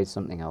of praise,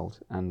 something old,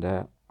 and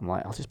I'm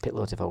like, I'll just pick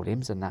loads of old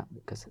hymns and that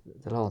because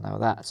they'll all know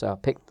that. So I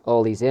picked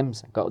all these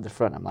hymns, got to the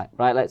front. I'm like,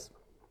 right, let's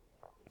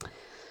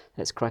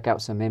crack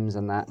out some hymns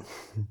and that.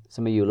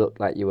 Some of you look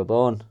like you were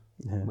born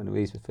when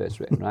these were first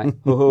written, right?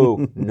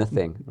 Oh,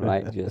 nothing,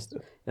 right? Just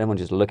everyone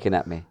just looking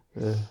at me.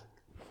 Yeah.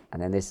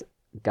 And then this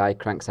guy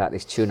cranks out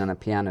this tune on a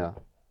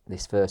piano,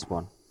 this first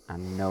one,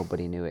 and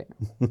nobody knew it.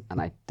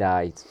 And I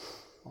died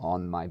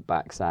on my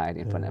backside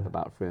in front of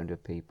about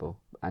 300 people,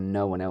 and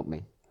no one helped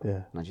me.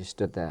 Yeah. And I just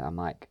stood there. I'm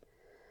like,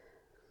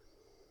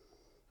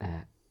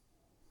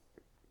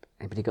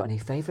 anybody got any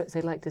favourites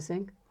they'd like to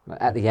sing?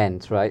 At the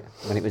end, right,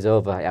 when it was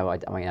over,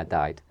 I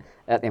died.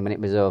 At the end, when it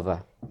was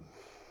over,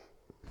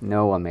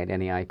 no one made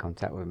any eye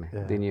contact with me.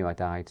 Yeah. They knew I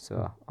died,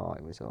 so,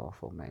 it was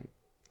awful, mate.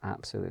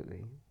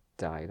 Absolutely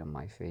died on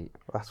my feet.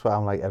 That's what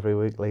I'm like every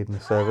week leading the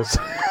service.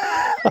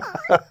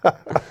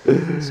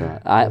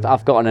 So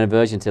I've got an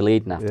aversion to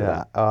leading after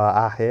that. Oh,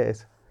 I hate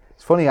it.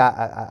 It's funny,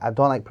 I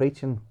don't like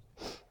preaching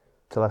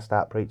till I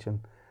start preaching.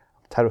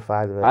 I'm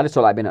terrified of it. I just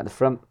don't like being at the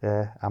front.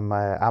 Yeah,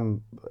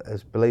 I'm,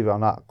 as believe it or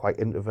not, quite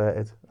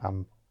introverted.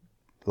 I'm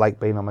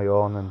like being on my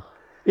own, and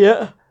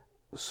Yeah.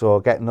 so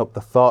getting up, the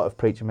thought of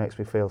preaching makes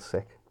me feel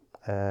sick.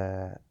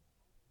 And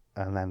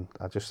then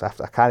I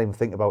can't even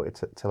think about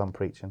it till I'm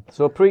preaching.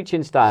 So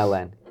preaching style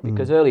then,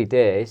 because early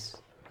days,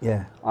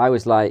 Yeah. I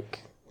was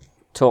like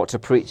taught to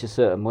preach a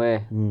certain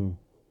way.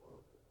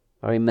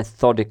 Very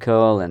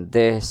methodical, and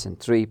this, and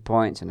 3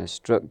 points, and a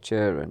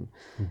structure, and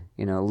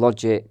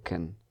logic,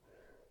 and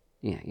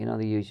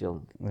the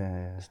usual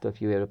stuff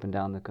you hear up and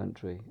down the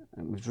country.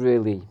 It was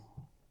really,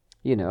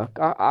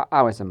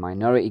 I was a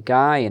minority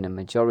guy in a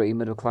majority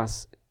middle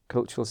class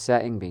cultural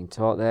setting, being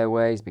taught their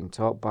ways, being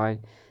taught by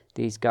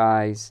these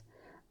guys,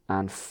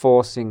 and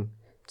forcing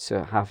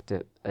to have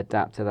to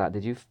adapt to that.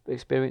 Did you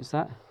experience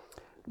that?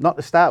 Not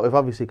to start with,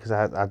 obviously, because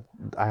I had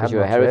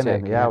you're no a heretic,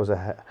 training. Yeah, I was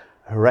a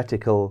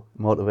heretical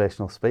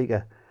motivational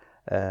speaker.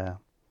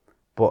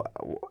 But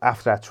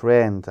after I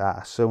trained,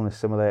 I soon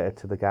assimilated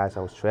to the guys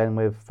I was trained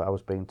with, I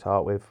was being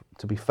taught with.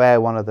 To be fair,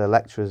 one of the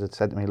lecturers had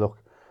said to me, look,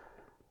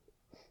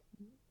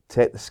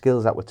 take the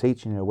skills that we're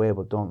teaching you away,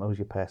 but don't lose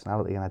your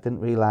personality. And I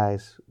didn't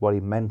realise what he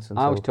meant until...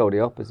 I was told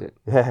the opposite.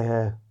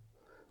 Yeah.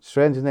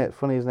 Strange, isn't it?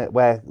 Funny, isn't it?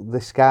 Where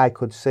this guy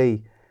could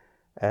see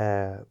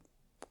what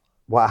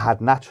I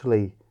had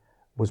naturally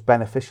was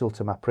beneficial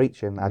to my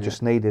preaching. I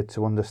just needed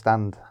to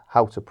understand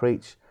how to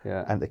preach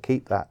and to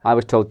keep that. I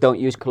was told, don't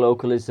use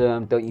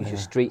colloquialism, don't use your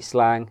street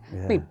slang.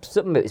 Yeah. I mean,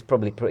 some of it is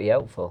probably pretty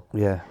helpful.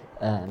 Yeah.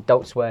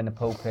 Don't swear in the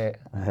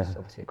pulpit. That's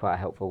obviously quite a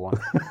helpful one.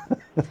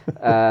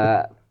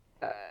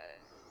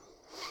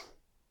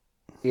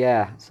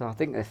 Yeah, so I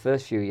think the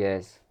first few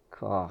years,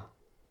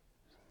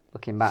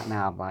 looking back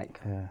now, I'm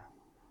like,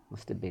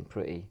 must have been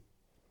pretty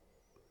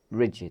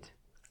rigid.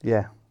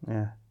 Yeah.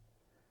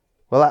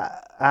 Well,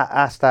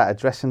 I started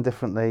dressing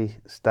differently,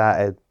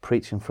 started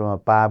preaching from a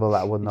Bible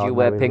that I wouldn't. Did you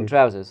wear pink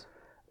trousers?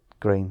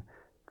 Green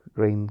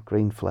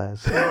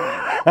flares.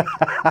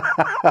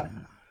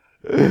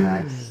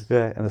 Nice.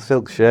 Yeah, and a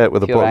silk shirt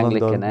with Pure a button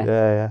Anglican, undone.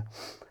 Yeah.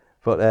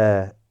 But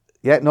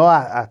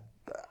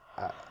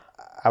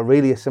I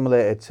really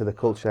assimilated to the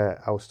culture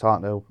I was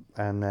taught to,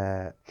 and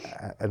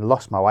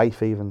lost my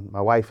wife even.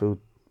 My wife, who'd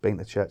been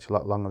to church a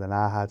lot longer than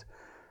I had,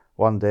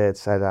 one day had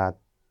said, I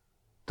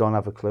don't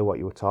have a clue what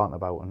you were talking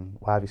about, and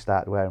why have you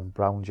started wearing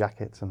brown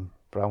jackets and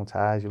brown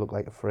ties? You look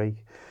like a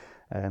freak.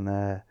 And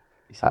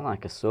you sound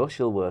like a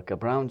social worker.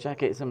 Brown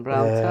jackets and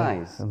brown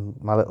ties. And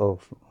my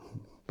little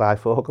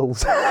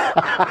bifocals.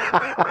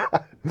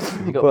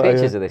 Have you got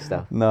pictures of this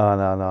stuff? No.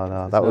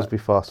 That was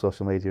before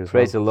social media as well.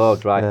 Praise the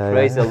Lord, right?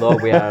 Praise the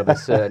Lord, we are of a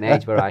certain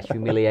age where our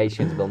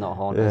humiliations will not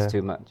haunt us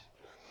too much.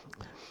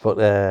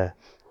 But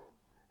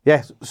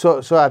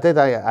so I did.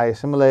 I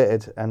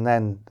assimilated, and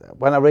then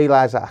when I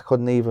realised that I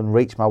couldn't even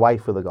reach my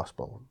wife with the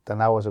gospel, then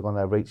how was I going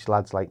to reach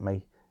lads like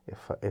me?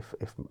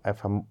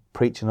 If I'm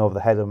preaching over the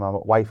head of my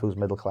wife who's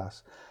middle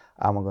class,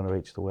 how am I going to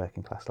reach the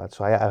working class lads?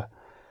 So I had to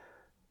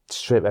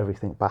strip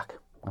everything back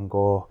and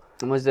go.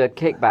 And was there a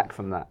kickback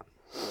from that?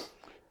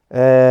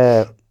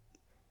 Do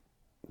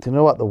you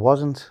know what? There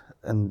wasn't,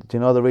 and do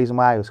you know the reason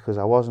why? It was because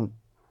I wasn't,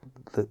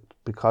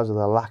 because of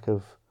the lack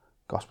of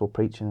gospel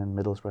preaching in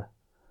Middlesbrough.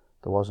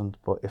 There wasn't,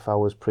 but if I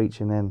was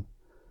preaching in...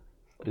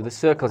 The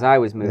circles I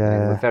was moving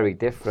in were very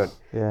different.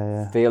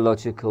 Yeah.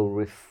 Theological,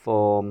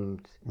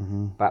 reformed,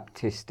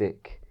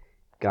 Baptistic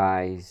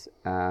guys,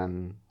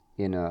 who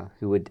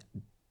would...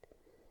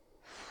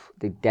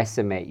 They'd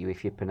decimate you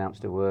if you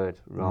pronounced a word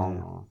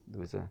wrong or there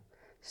was a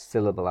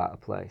syllable out of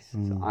place.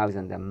 So I was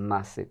under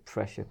massive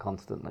pressure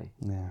constantly.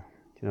 Yeah.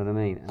 Do you know what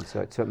I mean? And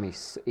so it took me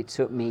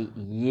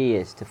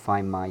years to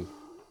find my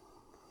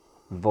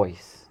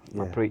voice,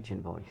 my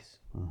preaching voice.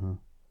 Mm-hmm.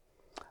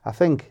 I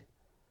think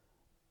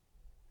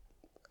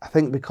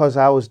because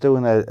I was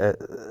doing a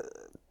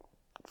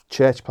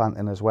church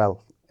planting as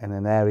well in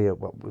an area,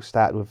 we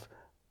started with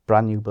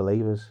brand new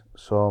believers.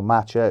 So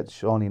my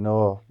church only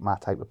know my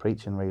type of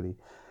preaching really.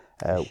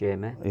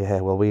 Shame, eh?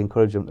 Yeah, well, we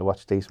encourage them to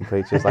watch decent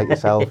preachers like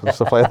yourself and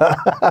stuff like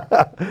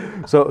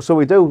that. So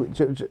we do.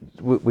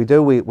 We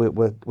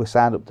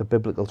signed up to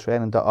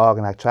biblicaltraining.org,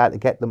 and I try to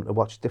get them to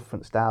watch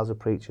different styles of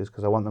preachers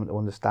because I want them to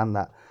understand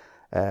that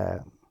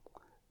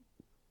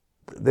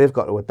they've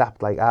got to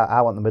adapt. Like I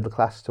want the middle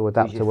class to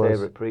adapt to us. Who's your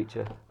favourite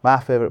preacher?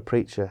 My favourite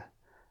preacher.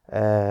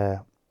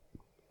 Apart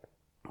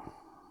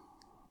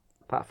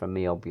from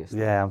me,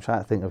 obviously. Yeah, I'm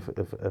trying to think of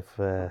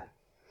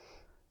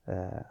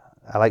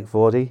I like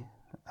Vordy.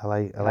 I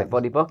like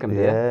Body Buckham,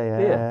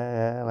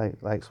 yeah. I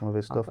like some of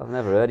his stuff. I've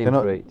never heard him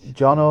preach.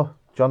 Jono,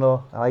 John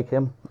O, I like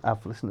him.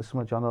 I've listened to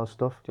some of John O's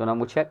stuff. John O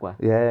Muchekwa.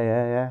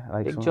 Yeah. I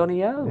like Big some,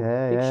 Johnny O.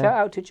 Yeah, Big yeah. shout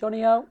out to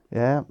Johnny O.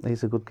 Yeah,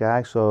 he's a good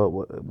guy.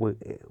 So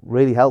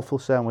really helpful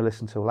sermon we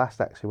listened to last,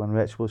 actually, when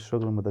Rachel was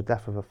struggling with the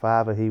death of her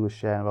father. He was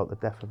sharing about the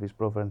death of his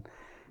brother, and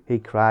he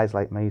cries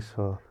like me.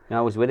 So I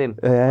was with him.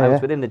 Yeah, I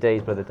was with him the day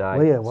his brother died.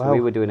 Oh, yeah, So wow.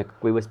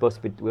 we were supposed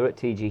to be. We were at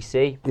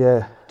TGC.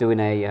 Yeah. Doing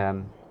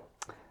a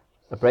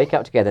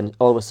breakout together, and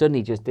all of a sudden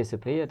he just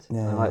disappeared.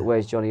 Yeah. I'm like,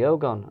 where's Johnny O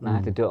gone? And I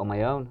had to do it on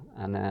my own,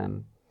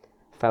 and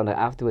found out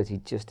afterwards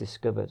he'd just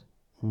discovered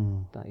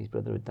that his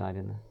brother had died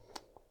in there,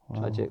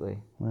 tragically.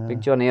 Yeah. Big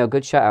Johnny O,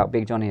 good shout out,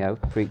 Big Johnny O,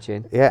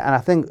 preaching. Yeah, and I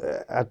think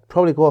I'd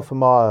probably go for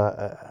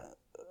more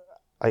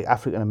like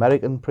African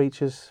American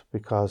preachers,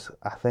 because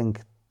I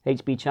think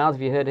H.B. Childs,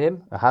 have you heard of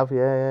him? I have,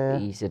 yeah.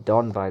 He's a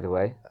don, by the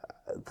way.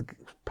 The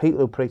people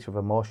who preach with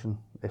emotion,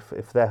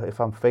 if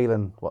I'm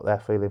feeling what they're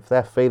feeling, if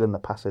they're feeling the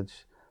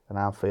passage, then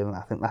I'm feeling.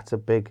 I think that's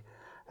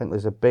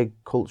there's a big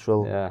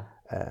cultural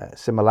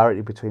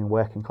similarity between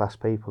working class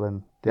people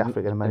and the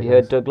African Americans. Have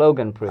you heard Doug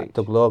Logan preach?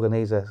 Doug Logan,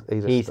 he's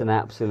an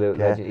absolute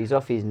legend. He's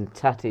off his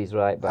tatties,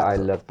 right? But I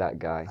love that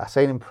guy. I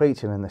seen him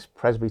preaching in this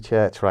Presby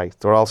church, right?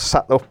 They're all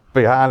sat up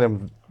behind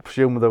him,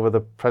 presumably they were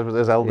the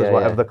presbyters, elders,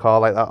 whatever they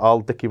call, like that, all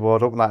dicky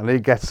board up and that, and he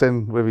gets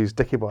in with his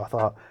dicky board. I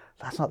thought,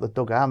 that's not the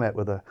Doug I met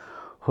with the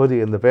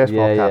hoodie and the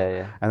baseball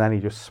cap. And then he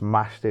just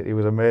smashed it. He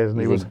was amazing.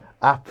 He was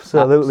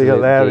absolutely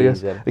hilarious.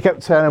 Geezer. He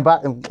kept turning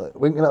back and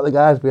winking at the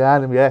guys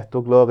behind him. Yeah,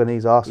 Doug Logan,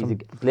 he's awesome.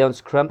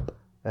 Leonce Crump.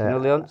 Do you know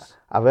Leonce?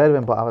 I've heard of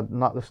him, but I've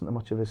not listened to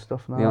much of his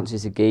stuff now. Leonce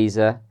is a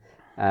geezer.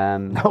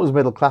 That was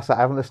middle class. I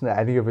haven't listened to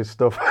any of his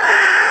stuff.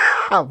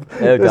 Oh,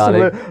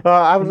 darling.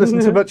 I haven't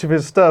listened to much of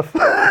his stuff.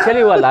 I tell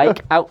you what,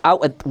 like,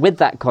 with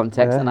that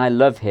context, and I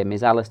love him,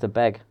 is Alistair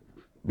Begg.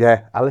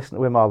 Yeah, I listen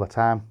to him all the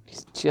time.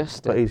 He's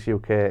just... But he's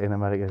UK in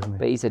America, isn't he?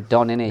 But he's a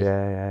don, isn't he?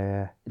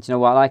 Yeah. Do you know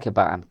what I like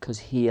about him? Because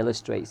he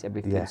illustrates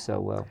everything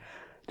so well.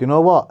 Do you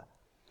know what?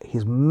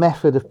 His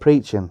method of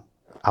preaching,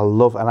 I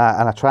love, and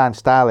I try and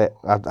style it.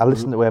 I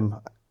listen to him,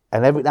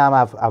 and every time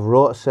I've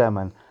wrote a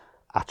sermon,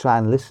 I try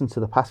and listen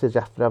to the passage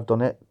after I've done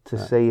it to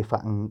see if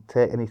I can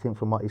take anything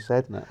from what he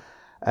said.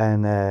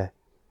 And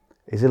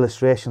his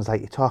illustrations,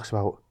 like he talks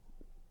about,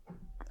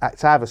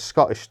 it's either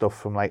Scottish stuff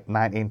from like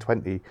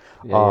 1920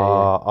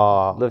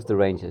 or loves the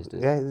Rangers,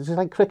 does he? Yeah, it's just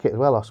like cricket as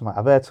well or something.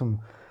 I've heard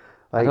some.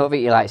 Like, I don't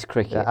think he likes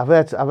cricket. Yeah, I've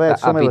heard some.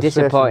 I'd be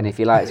disappointed if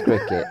he likes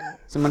cricket.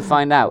 Someone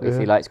find out if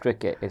he likes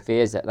cricket. If he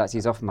is,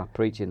 he's off my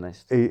preaching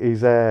list.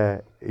 He's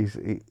a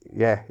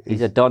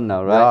don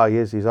though, right? Yeah, he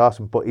is. He's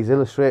awesome. But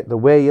the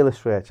way he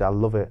illustrates, I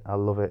love it.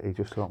 He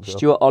just don't.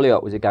 Stuart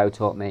Olliott was a guy who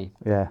taught me.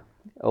 Yeah.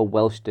 Old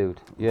Welsh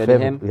dude. You heard of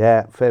him?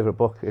 Yeah, favourite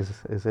book is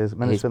his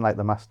Ministering Like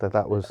the Master.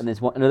 That was. And there's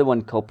another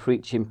one called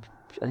Preaching.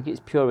 I think it's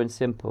Pure and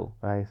Simple.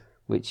 Right.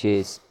 Which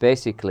is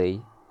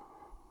basically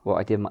what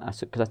I did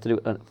because I had to do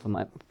it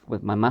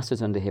with my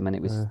masters under him, and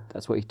it was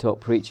that's what he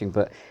taught preaching.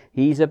 But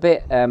he's a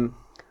bit.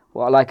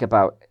 What I like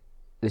about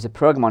there's a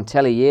program on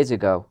telly years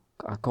ago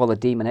I call the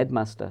Demon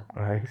Headmaster.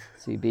 Right.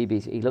 See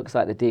BBC. He looks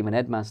like the Demon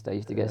Headmaster. He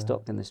used to get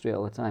stopped in the street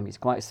all the time. He's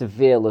quite a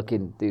severe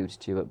looking dude,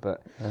 Stuart,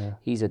 but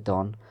he's a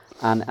don.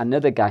 And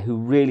another guy who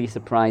really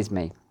surprised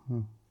me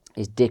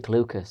is Dick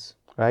Lucas.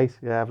 Right,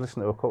 yeah, I've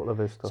listened to a couple of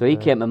his stuff. So he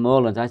came to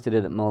Moorlands. I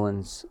studied at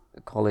Moorlands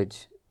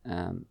College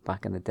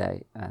back in the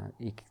day.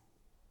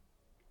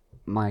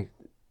 My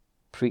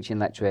preaching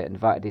lecturer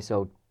invited this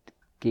old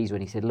geezer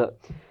and he said, look,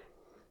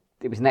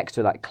 it was next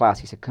to that class.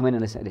 He said, come in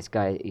and listen to this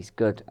guy. He's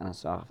good. And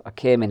I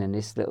came in and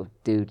this little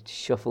dude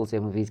shuffles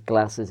in with his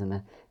glasses and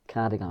a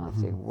cardigan. I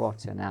said,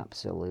 what an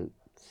absolute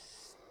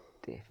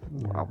stiff.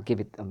 I'll give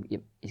it,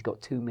 he's got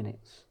 2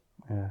 minutes.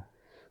 Yeah.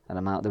 And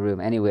I'm out of the room.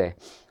 Anyway,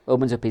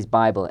 opens up his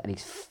Bible and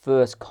his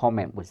first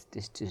comment was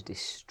to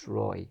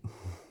destroy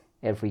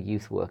every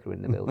youth worker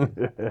in the building.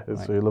 Right?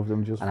 So he loved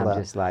him just and for I'm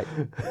that. Just like,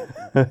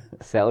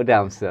 settle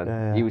down, son.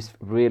 Yeah. He was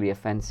really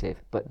offensive,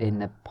 but in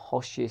the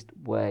poshest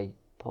way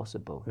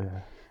possible. Yeah.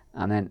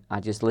 And then I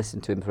just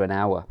listened to him for an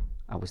hour.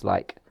 I was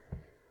like,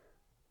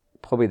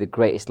 probably the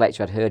greatest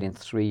lecture I'd heard in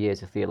 3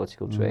 years of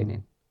theological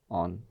training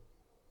on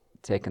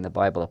taking the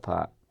Bible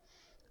apart.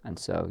 And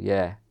so,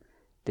 yeah,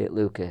 Dick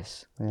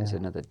Lucas is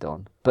another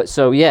don. But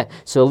so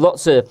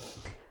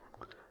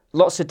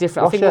lots of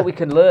different. I think what we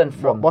can learn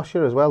from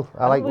Washer as well.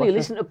 I like really Washer.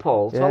 listen to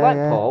Paul, so I like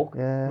Paul.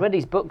 Yeah. Read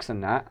his books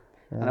and that,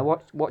 and I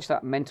watched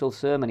that mental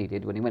sermon he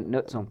did when he went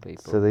nuts on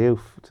people. To the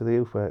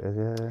youth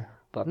workers, yeah.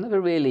 But I've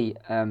never really,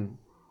 not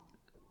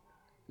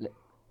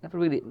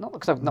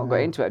because I've not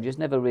got into it. I've just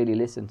never really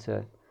listened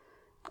to.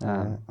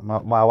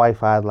 My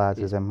wife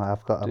idolises him.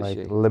 I've got a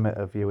limit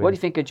of viewing. What do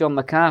you think of John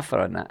MacArthur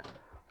and that?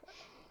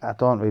 I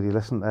don't really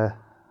listen to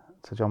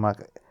John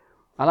MacArthur.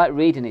 I like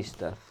reading his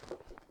stuff.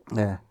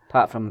 Yeah.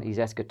 Apart from his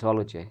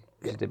eschatology,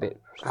 which is a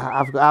bit.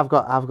 I'm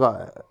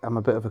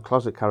a bit of a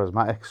closet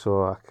charismatic,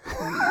 so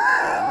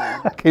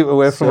I keep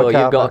away from. So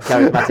you've got a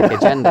charismatic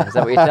agenda. Is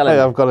that what you're telling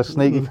me? I've got a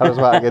sneaky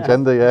charismatic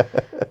agenda.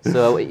 Yeah.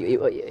 So are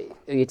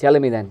you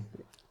telling me then?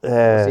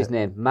 What's his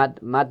name? Mad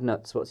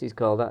Nuts. What's his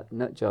called? That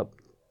nut job.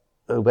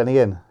 Benny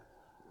Hinn.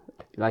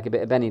 You like a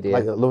bit of Benny, do you? I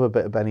love a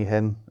bit of Benny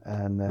Hinn.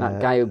 And,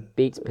 that guy who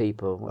beats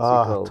people, what's he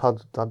called?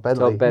 Todd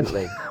Bentley. Todd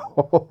Bentley.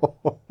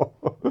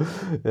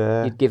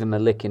 Yeah. You'd give him a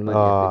licking,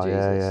 wouldn't you, for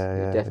Jesus?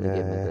 Yeah, You'd definitely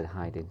give him a good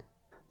hiding.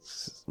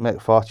 Make a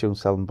fortune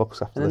selling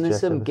books after And then the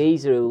there's church some service.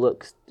 geezer who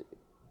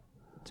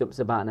jumps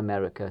about in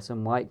America.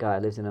 Some white guy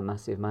lives in a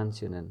massive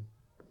mansion, and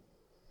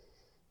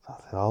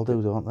They all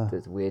do, don't they?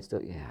 there's weird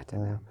stuff. Yeah, I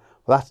don't know.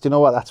 Well, do you know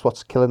what? That's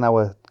what's killing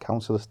our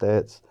council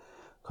estates.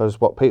 Because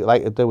what people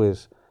like to do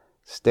is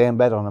stay in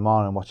bed on the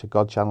morning and watch a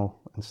God channel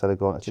instead of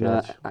going to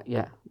church.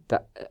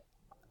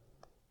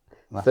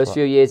 First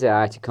few years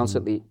I had to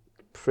constantly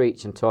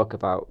preach and talk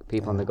about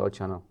people on the God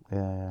channel.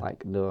 Yeah.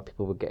 Like, no,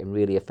 people were getting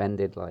really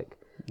offended, like,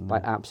 by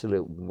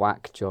absolute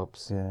whack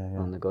jobs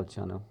on the God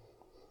channel.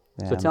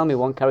 Yeah. So tell me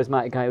one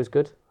charismatic guy who's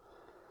good.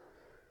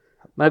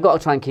 But I've got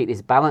to try and keep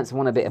this balance. I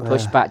want a bit of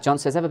pushback. John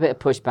says, have a bit of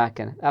pushback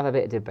and have a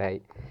bit of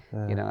debate.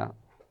 You know,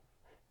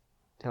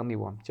 tell me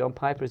one. John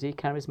Piper, is he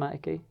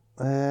charismatic? Do you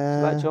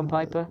like John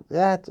Piper?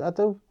 Yeah, I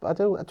do.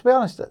 To be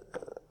honest,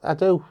 I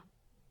do.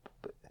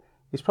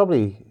 He's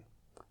probably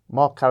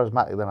more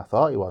charismatic than I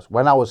thought he was.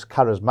 When I was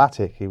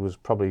charismatic, he was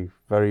probably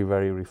very,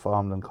 very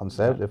reformed and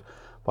conservative. Yeah.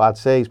 But I'd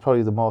say he's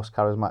probably the most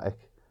charismatic.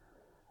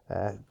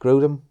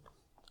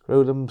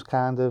 Grudem's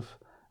kind of,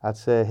 I'd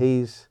say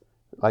he's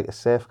like a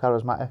safe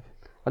charismatic.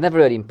 I've never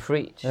heard him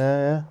preach.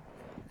 Yeah.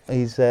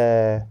 He's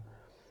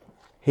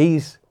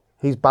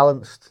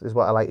balanced, is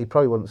what I like. He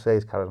probably wouldn't say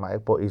he's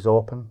charismatic, but he's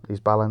open,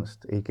 he's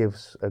balanced, he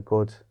gives a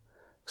good...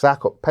 Because I've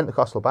got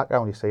Pentecostal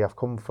background, you see, I've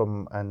come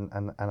from, and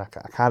I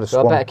kind of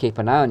swung... So I better keep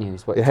an eye on you,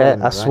 is what you're telling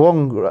me, I right?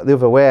 swung the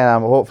other way, and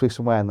I'm hopefully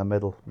somewhere in the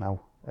middle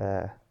now.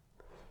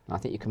 I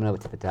think you're coming over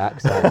to the dark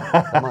side.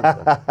 Come on,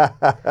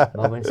 son.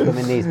 I'm going to swim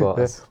in these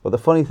waters. But the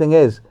funny thing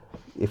is,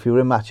 if you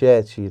were in my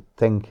church, you'd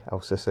think I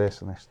was a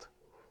cessationist.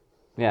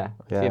 Yeah,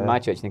 if you're in my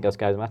church, you think I was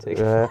charismatic.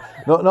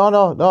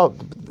 No.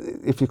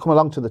 If you come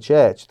along to the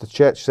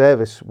church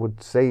service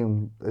would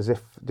seem as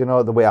if, you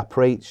know, the way I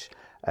preach,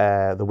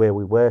 the way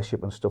we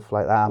worship and stuff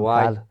like that.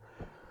 Why?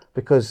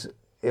 Because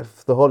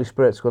if the Holy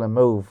Spirit's going to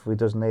move, he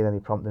doesn't need any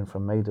prompting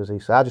from me, does he?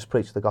 So I just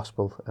preach the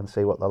gospel and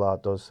see what the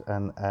Lord does.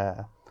 And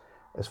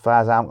as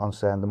far as I'm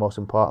concerned, the most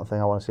important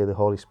thing I want to see the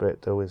Holy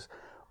Spirit do is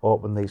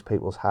open these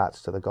people's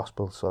hearts to the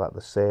gospel so that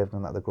they're saved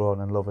and that they're growing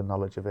in love and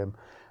knowledge of him.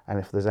 And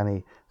if there's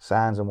any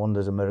signs and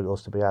wonders and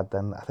miracles to be had,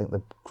 then I think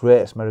the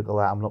greatest miracle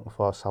that I'm looking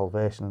for is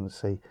salvation and to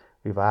see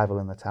revival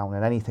in the town.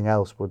 And anything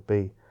else would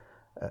be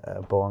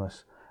a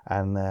bonus.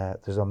 And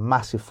there's a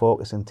massive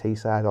focus in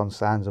Teesside on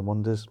signs and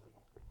wonders.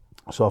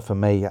 So for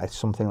me, it's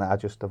something that I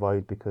just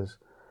avoid because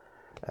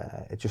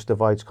it just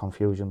avoids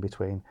confusion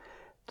between.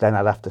 Then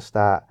I'd have to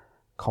start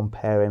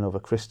comparing other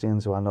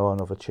Christians who I know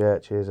in other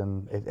churches.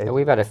 And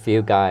we've had a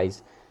few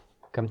guys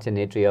come to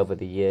Niddrie over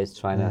the years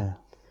trying to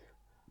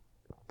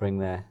bring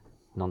their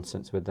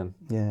nonsense with them.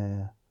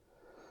 Yeah.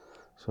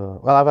 So,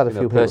 well, I've had a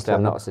few people. Personally,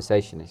 I'm not a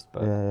cessationist,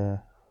 but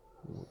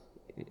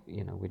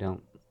you know, we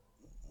don't.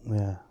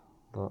 Yeah.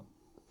 But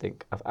I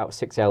think out of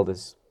 6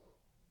 elders,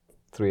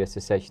 3 are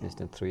cessationists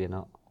and 3 are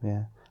not.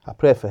 Yeah. I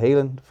pray for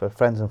healing for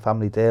friends and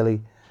family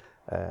daily.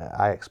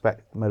 I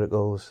expect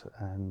miracles,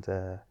 and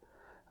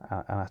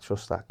I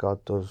trust that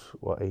God does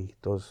what he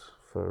does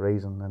for a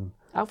reason. And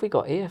how have we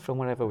got here from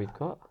wherever we've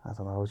got? I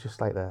don't know, it was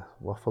just like the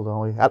waffle, don't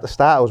we? At the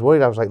start, I was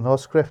worried. I was like, no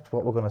script,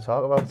 what we're going to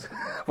talk about.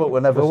 But we're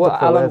never stuck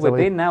how long have we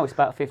been now? It's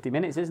about 50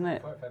 minutes, isn't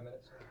it? 45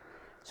 minutes.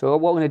 So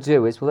what we're going to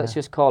do is, let's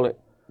just call it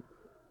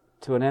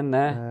to an end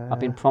there. I've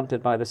been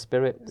prompted by the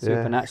Spirit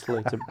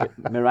supernaturally to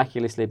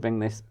miraculously bring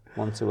this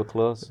one to a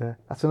close. Yeah.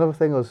 That's another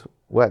thing us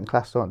working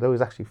class don't do,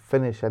 is actually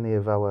finish any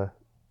of our...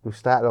 We've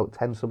started out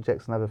 10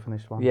 subjects and never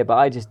finished one. Yeah, but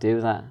I just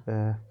do that.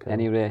 Yeah. Cool.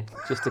 Anyway,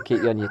 just to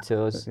keep you on your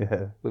toes.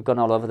 Yeah. We've gone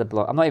all over the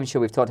block. I'm not even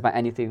sure we've talked about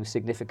anything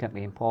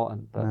significantly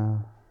important. But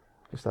no,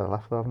 just had a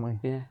laugh, haven't we?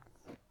 Yeah.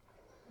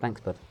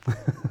 Thanks, bud.